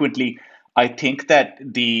frequently. I think that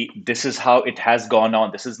this is how it has gone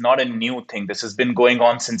on. This is not a new thing. This has been going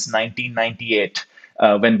on since 1998.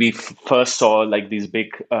 When we first saw like these big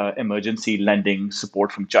emergency lending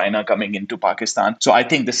support from China coming into Pakistan. So I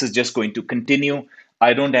think this is just going to continue.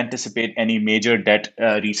 I don't anticipate any major debt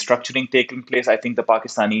restructuring taking place. I think the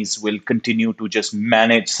Pakistanis will continue to just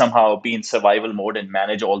somehow be in survival mode and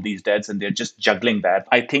manage all these debts, and they're just juggling that.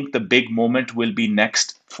 I think the big moment will be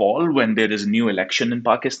next fall when there is a new election in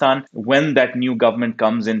Pakistan. When that new government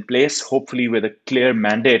comes in place, hopefully with a clear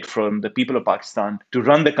mandate from the people of Pakistan to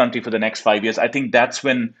run the country for the next 5 years, I think that's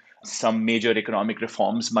when some major economic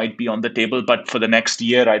reforms might be on the table. But for the next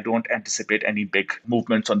year, I don't anticipate any big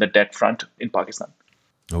movements on the debt front in Pakistan.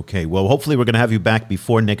 Okay, well, hopefully we're going to have you back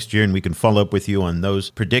before next year and we can follow up with you on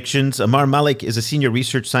those predictions. Amar Malik is a senior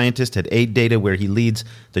research scientist at Aid Data, where he leads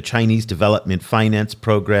the Chinese Development Finance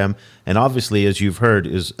Program. And obviously, as you've heard,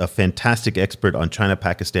 is a fantastic expert on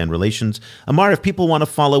China-Pakistan relations. Amar, if people want to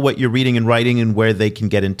follow what you're reading and writing and where they can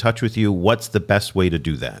get in touch with you, what's the best way to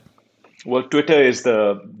do that? Well, Twitter is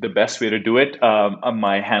the best way to do it.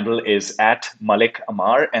 My handle is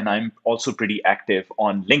 @MalikAmar, and I'm also pretty active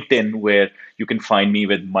on LinkedIn, where you can find me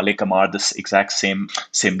with Malik Amar, this exact same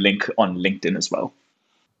link on LinkedIn as well.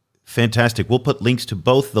 Fantastic. We'll put links to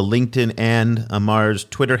both the LinkedIn and Amar's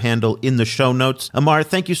Twitter handle in the show notes. Amar,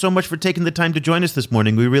 thank you so much for taking the time to join us this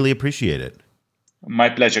morning. We really appreciate it. My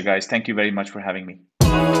pleasure, guys. Thank you very much for having me.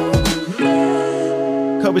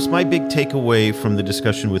 Cobus, my big takeaway from the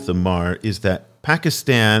discussion with Amar is that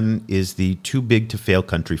Pakistan is the too big to fail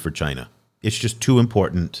country for China. It's just too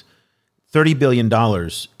important. $30 billion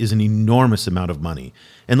is an enormous amount of money.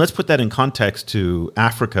 And let's put that in context to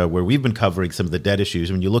Africa, where we've been covering some of the debt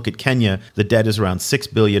issues. When you look at Kenya, the debt is around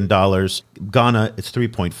 $6 billion. Ghana, it's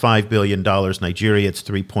 $3.5 billion. Nigeria, it's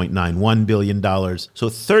 $3.91 billion. So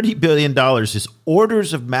 $30 billion is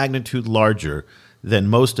orders of magnitude larger than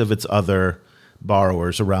most of its other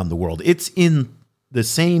borrowers around the world. It's in the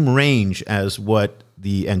same range as what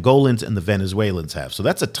the Angolans and the Venezuelans have. So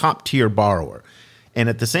that's a top tier borrower. And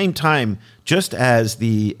at the same time, just as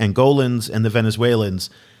the Angolans and the Venezuelans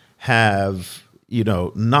have,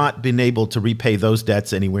 not been able to repay those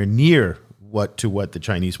debts anywhere near what the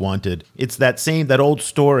Chinese wanted. It's that old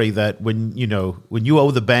story that when you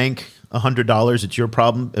owe the bank $100, it's your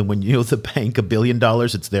problem, and when you owe the bank $1 billion,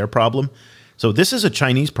 it's their problem. So this is a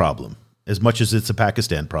Chinese problem as much as it's a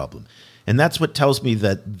Pakistan problem. And that's what tells me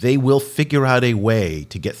that they will figure out a way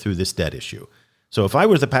to get through this debt issue. So if I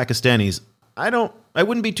were the Pakistanis, I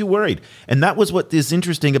wouldn't be too worried. And that was what is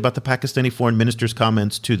interesting about the Pakistani foreign minister's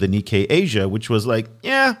comments to the Nikkei Asia, which was like,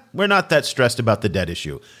 yeah, we're not that stressed about the debt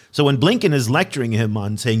issue. So when Blinken is lecturing him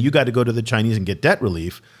on saying you got to go to the Chinese and get debt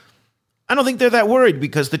relief, I don't think they're that worried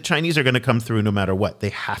because the Chinese are going to come through no matter what. They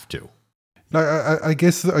have to. I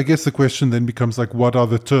guess the question then becomes like, what are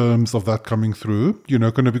the terms of that coming through?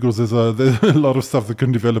 Because there's a lot of stuff that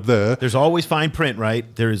can develop there. There's always fine print,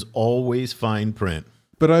 right? There is always fine print.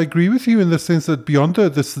 But I agree with you in the sense that beyond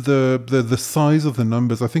the size of the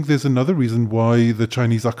numbers, I think there's another reason why the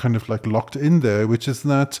Chinese are kind of like locked in there, which is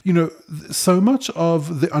that, so much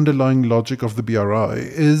of the underlying logic of the BRI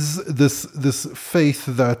is this faith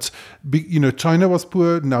that, China was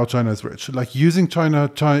poor, now China is rich. Like using China,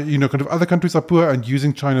 kind of other countries are poor and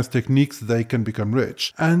using China's techniques, they can become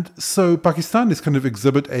rich. And so Pakistan is kind of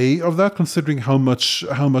exhibit A of that, considering how much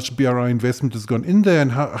BRI investment has gone in there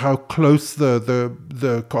and how close the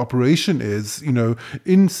cooperation is,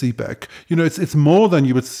 in CPEC. It's more than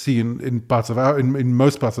you would see in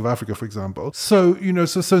most parts of Africa, for example. So,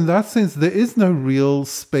 so in that sense, there is no real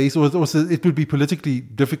space, or it would be politically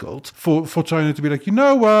difficult for China to be like, you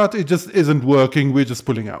know what, it just isn't working, we're just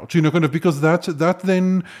pulling out, because that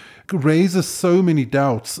then raises so many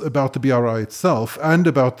doubts about the BRI itself and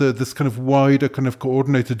about this kind of wider kind of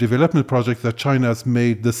coordinated development project that China has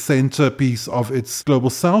made the centerpiece of its Global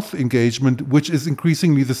South engagement, which is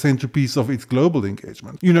increasingly the centerpiece of its global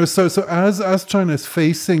engagement. So as China is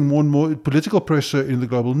facing more and more political pressure in the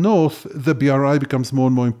global North, the BRI becomes more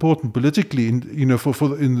and more important politically,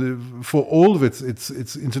 for all of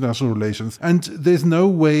its international relations. And there's no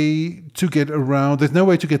way to get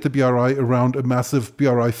the BRI around a massive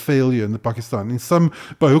BRI failure in Pakistan.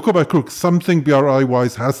 By hook or by crook, something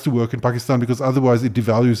BRI-wise has to work in Pakistan because otherwise it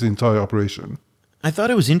devalues the entire operation. I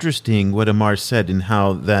thought it was interesting what Amar said in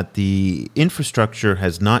how that the infrastructure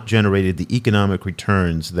has not generated the economic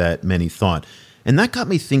returns that many thought. And that got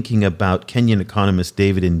me thinking about Kenyan economist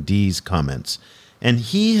David Nd's comments. And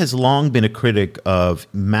he has long been a critic of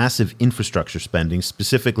massive infrastructure spending,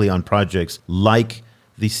 specifically on projects like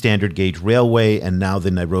the standard gauge railway and now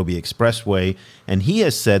the Nairobi Expressway. And he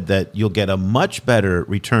has said that you'll get a much better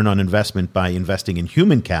return on investment by investing in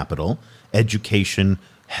human capital, education,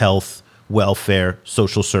 health, welfare,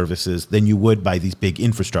 social services than you would by these big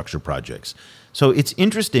infrastructure projects. So it's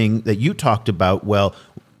interesting that you talked about,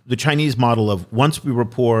 the Chinese model of once we were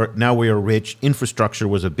poor, now we are rich, infrastructure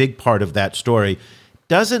was a big part of that story,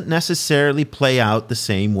 doesn't necessarily play out the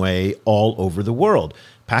same way all over the world.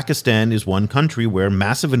 Pakistan is one country where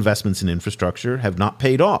massive investments in infrastructure have not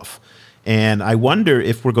paid off. And I wonder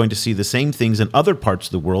if we're going to see the same things in other parts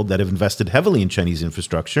of the world that have invested heavily in Chinese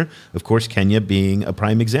infrastructure, of course, Kenya being a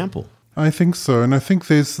prime example. I think so. And I think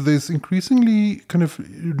there's increasingly kind of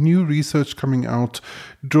new research coming out,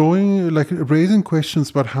 raising questions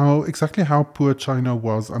about how poor China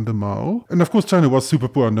was under Mao. And of course, China was super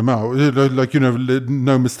poor under Mao,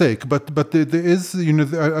 no mistake. But there is,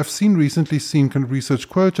 I've recently seen kind of research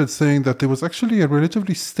quoted saying that there was actually a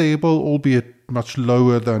relatively stable, albeit much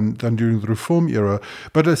lower than during the reform era,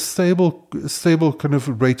 but a stable kind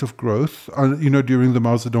of rate of growth, during the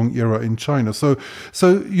Mao Zedong era in China. So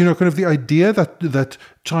kind of the idea that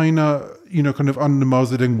China, kind of under Mao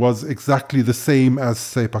Zedong was exactly the same as,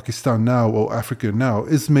 say, Pakistan now or Africa now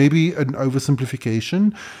is maybe an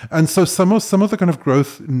oversimplification. And so some of the kind of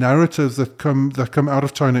growth narratives that come out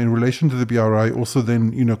of China in relation to the BRI also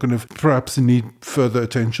then, kind of perhaps need further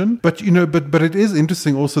attention. But, but it is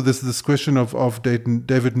interesting also this question of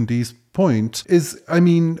David and Dee's point is,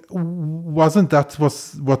 wasn't that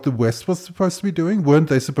what the West was supposed to be doing? Weren't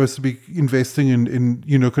they supposed to be investing in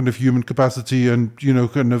kind of human capacity and,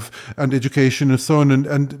 and education and so on?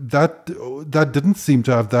 And that didn't seem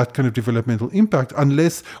to have that kind of developmental impact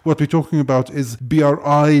unless what we're talking about is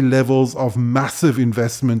BRI levels of massive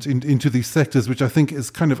investment into these sectors, which I think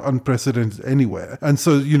is kind of unprecedented anywhere. And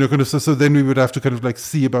so, so then we would have to kind of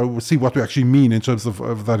see what we actually mean in terms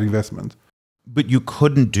of that investment. But you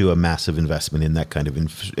couldn't do a massive investment in that kind of,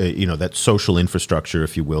 that social infrastructure,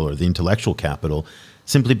 if you will, or the intellectual capital,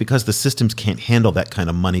 simply because the systems can't handle that kind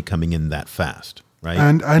of money coming in that fast, right?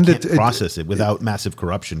 And you can't process it without massive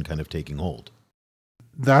corruption kind of taking hold.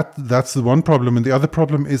 That's the one problem. And the other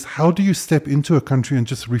problem is, how do you step into a country and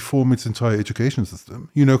just reform its entire education system?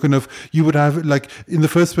 You would have, like, in the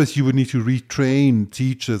first place, you would need to retrain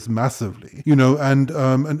teachers massively, and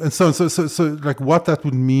so on. So like what that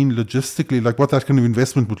would mean logistically, like what that kind of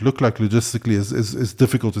investment would look like logistically is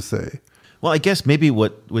difficult to say. Well, I guess maybe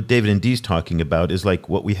what David and Dee's talking about is like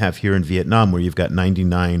what we have here in Vietnam, where you've got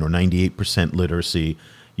 99 or 98% literacy.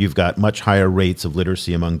 You've got much higher rates of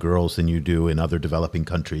literacy among girls than you do in other developing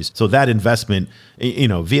countries. So that investment,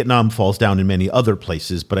 Vietnam falls down in many other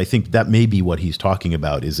places, but I think that may be what he's talking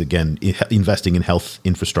about is, again, investing in health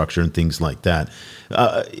infrastructure and things like that.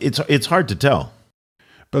 It's hard to tell.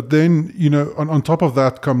 But then, on top of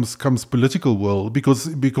that comes political will, because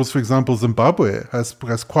for example, Zimbabwe has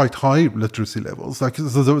quite high literacy levels. Like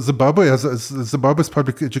Zimbabwe's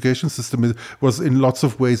public education system was in lots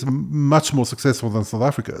of ways much more successful than South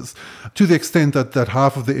Africa's, to the extent that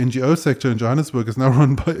half of the NGO sector in Johannesburg is now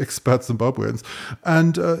run by expat Zimbabweans,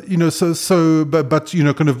 and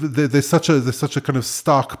there's such a kind of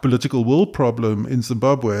stark political will problem in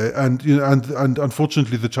Zimbabwe, and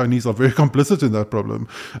unfortunately the Chinese are very complicit in that problem.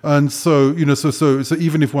 And so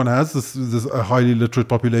even if one has this a highly literate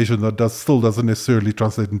population, that still doesn't necessarily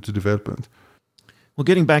translate into development. Well,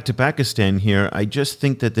 getting back to Pakistan here, I just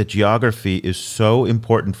think that the geography is so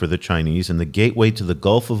important for the Chinese, and the gateway to the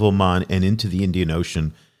Gulf of Oman and into the Indian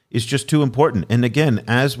Ocean is just too important. And again,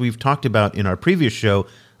 as we've talked about in our previous show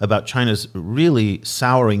about China's really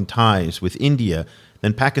souring ties with India,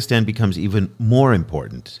 then Pakistan becomes even more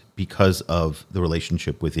important because of the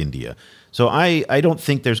relationship with India. So I don't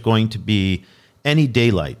think there's going to be any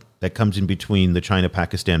daylight that comes in between the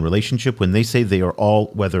China-Pakistan relationship. When they say they are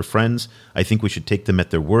all-weather friends, I think we should take them at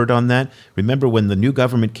their word on that. Remember, when the new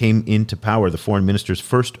government came into power, the foreign minister's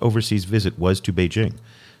first overseas visit was to Beijing.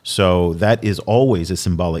 So that is always a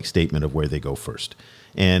symbolic statement of where they go first.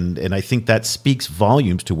 And I think that speaks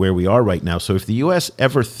volumes to where we are right now. So if the U.S.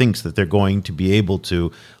 ever thinks that they're going to be able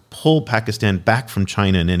to pull Pakistan back from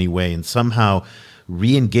China in any way and somehow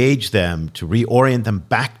re-engage them, to reorient them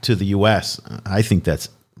back to the U.S., I think that's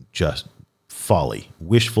just folly,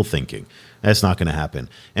 wishful thinking. That's not going to happen.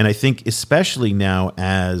 And I think especially now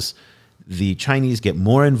as the Chinese get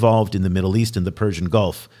more involved in the Middle East and the Persian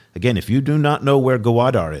Gulf, again, if you do not know where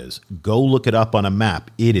Gwadar is, go look it up on a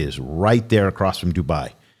map. It is right there across from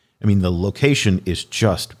Dubai. I mean, the location is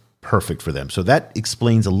just perfect for them. So that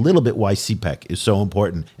explains a little bit why CPEC is so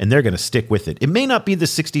important, and they're going to stick with it. It may not be the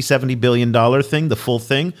 $60-70 billion thing, the full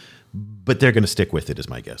thing, but they're going to stick with it, is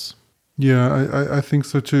my guess. Yeah, I think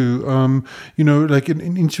so too. Like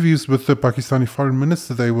in interviews with the Pakistani foreign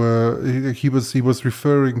minister, he was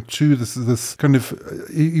referring to this kind of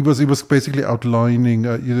he was basically outlining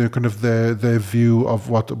kind of their view of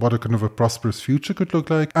what a kind of a prosperous future could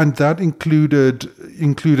look like, and that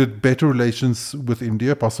included better relations with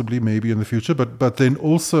India, possibly maybe in the future, but then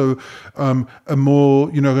also a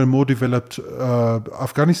more developed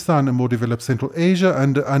Afghanistan, a more developed Central Asia,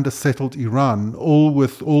 and a settled Iran, all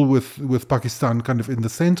with Pakistan kind of in the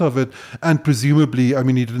center of it, and presumably, I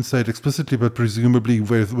mean, he didn't say it explicitly, but presumably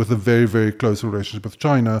with a very, very close relationship with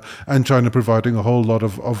China, and China providing a whole lot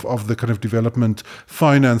of the kind of development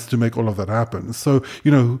finance to make all of that happen. So,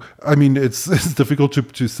 I mean, it's difficult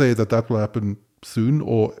to say that will happen soon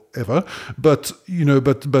or ever, but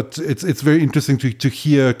it's very interesting to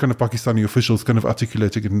hear kind of Pakistani officials kind of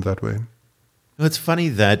articulating it in that way. It's funny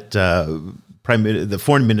that the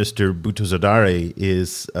foreign minister Bhutto Zardari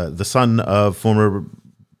is the son of former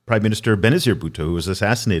Prime Minister Benazir Bhutto, who was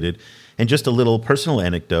assassinated. And just a little personal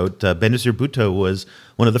anecdote, Benazir Bhutto was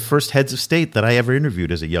one of the first heads of state that I ever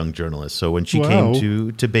interviewed as a young journalist. So when she came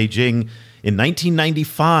to Beijing in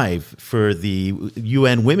 1995 for the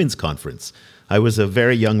UN Women's Conference, I was a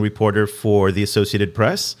very young reporter for the Associated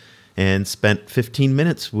Press and spent 15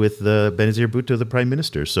 minutes with Benazir Bhutto, the Prime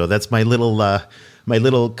Minister. So that's my little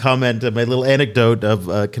comment, my little anecdote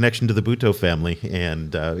of connection to the Bhutto family.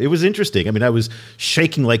 And it was interesting. I mean, I was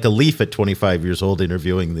shaking like a leaf at 25 years old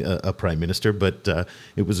interviewing a Prime Minister, but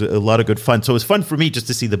it was a lot of good fun. So it was fun for me just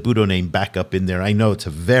to see the Bhutto name back up in there. I know it's a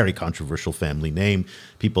very controversial family name.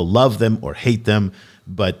 People love them or hate them,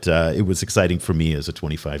 but it was exciting for me as a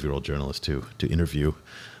 25-year-old journalist to interview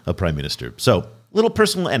a Prime Minister. So little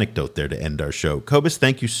personal anecdote there to end our show. Cobus,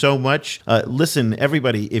 thank you so much. Listen,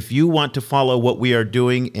 everybody, if you want to follow what we are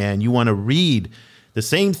doing and you want to read the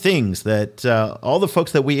same things that all the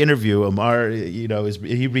folks that we interview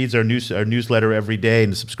he reads our newsletter every day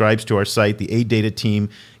and subscribes to our site. The A-Data team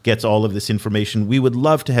gets all of this information. We would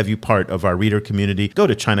love to have you part of our reader community. Go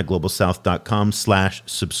to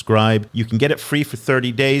ChinaGlobalSouth.com/subscribe. You can get it free for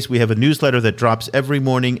 30 days. We have a newsletter that drops every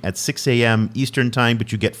morning at 6 a.m. Eastern Time,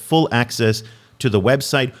 but you get full access to the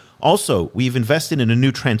website. Also, we've invested in a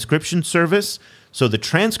new transcription service. So the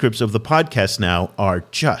transcripts of the podcast now are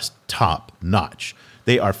just top notch.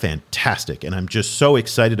 They are fantastic. And I'm just so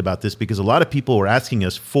excited about this because a lot of people were asking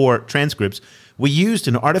us for transcripts. We used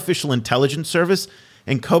an artificial intelligence service.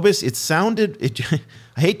 And Cobus, I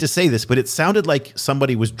hate to say this, but it sounded like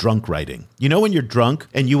somebody was drunk writing. You know when you're drunk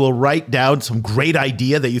and you will write down some great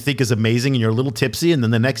idea that you think is amazing and you're a little tipsy, and then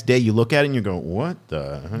the next day you look at it and you go, what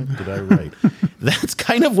the heck did I write? That's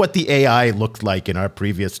kind of what the AI looked like in our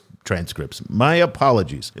previous transcripts. My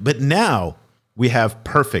apologies. But now we have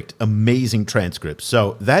perfect, amazing transcripts.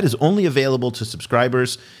 So that is only available to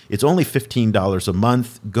subscribers. It's only $15 a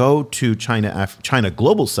month. Go to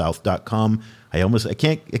ChinaGlobalSouth.com. I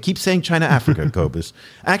keep saying China Africa, Cobus.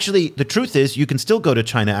 Actually, the truth is you can still go to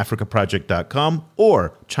ChinaAfricaProject.com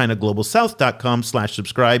or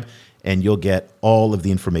ChinaGlobalSouth.com/subscribe, and you'll get all of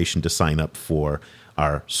the information to sign up for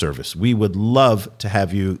our service. We would love to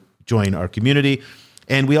have you join our community,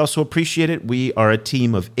 and we also appreciate it. We are a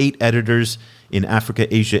team of 8 editors in Africa,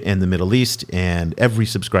 Asia, and the Middle East, and every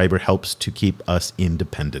subscriber helps to keep us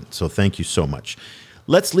independent. So thank you so much.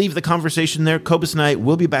 Let's leave the conversation there. Cobus and I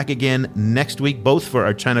will be back again next week, both for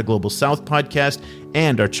our China Global South podcast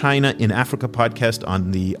and our China in Africa podcast on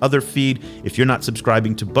the other feed. If you're not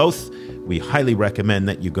subscribing to both, we highly recommend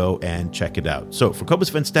that you go and check it out. So for Cobus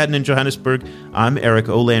Van Staden in Johannesburg, I'm Eric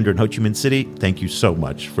Olander in Ho Chi Minh City. Thank you so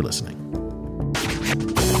much for listening.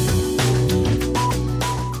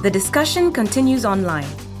 The discussion continues online.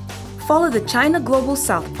 Follow the China Global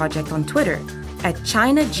South Project on Twitter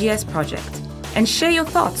 @ChinaGS Project and share your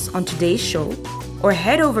thoughts on today's show, or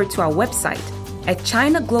head over to our website at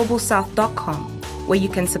ChinaGlobalSouth.com, where you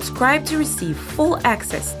can subscribe to receive full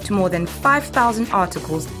access to more than 5,000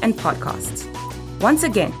 articles and podcasts. Once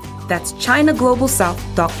again, that's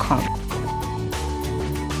ChinaGlobalSouth.com.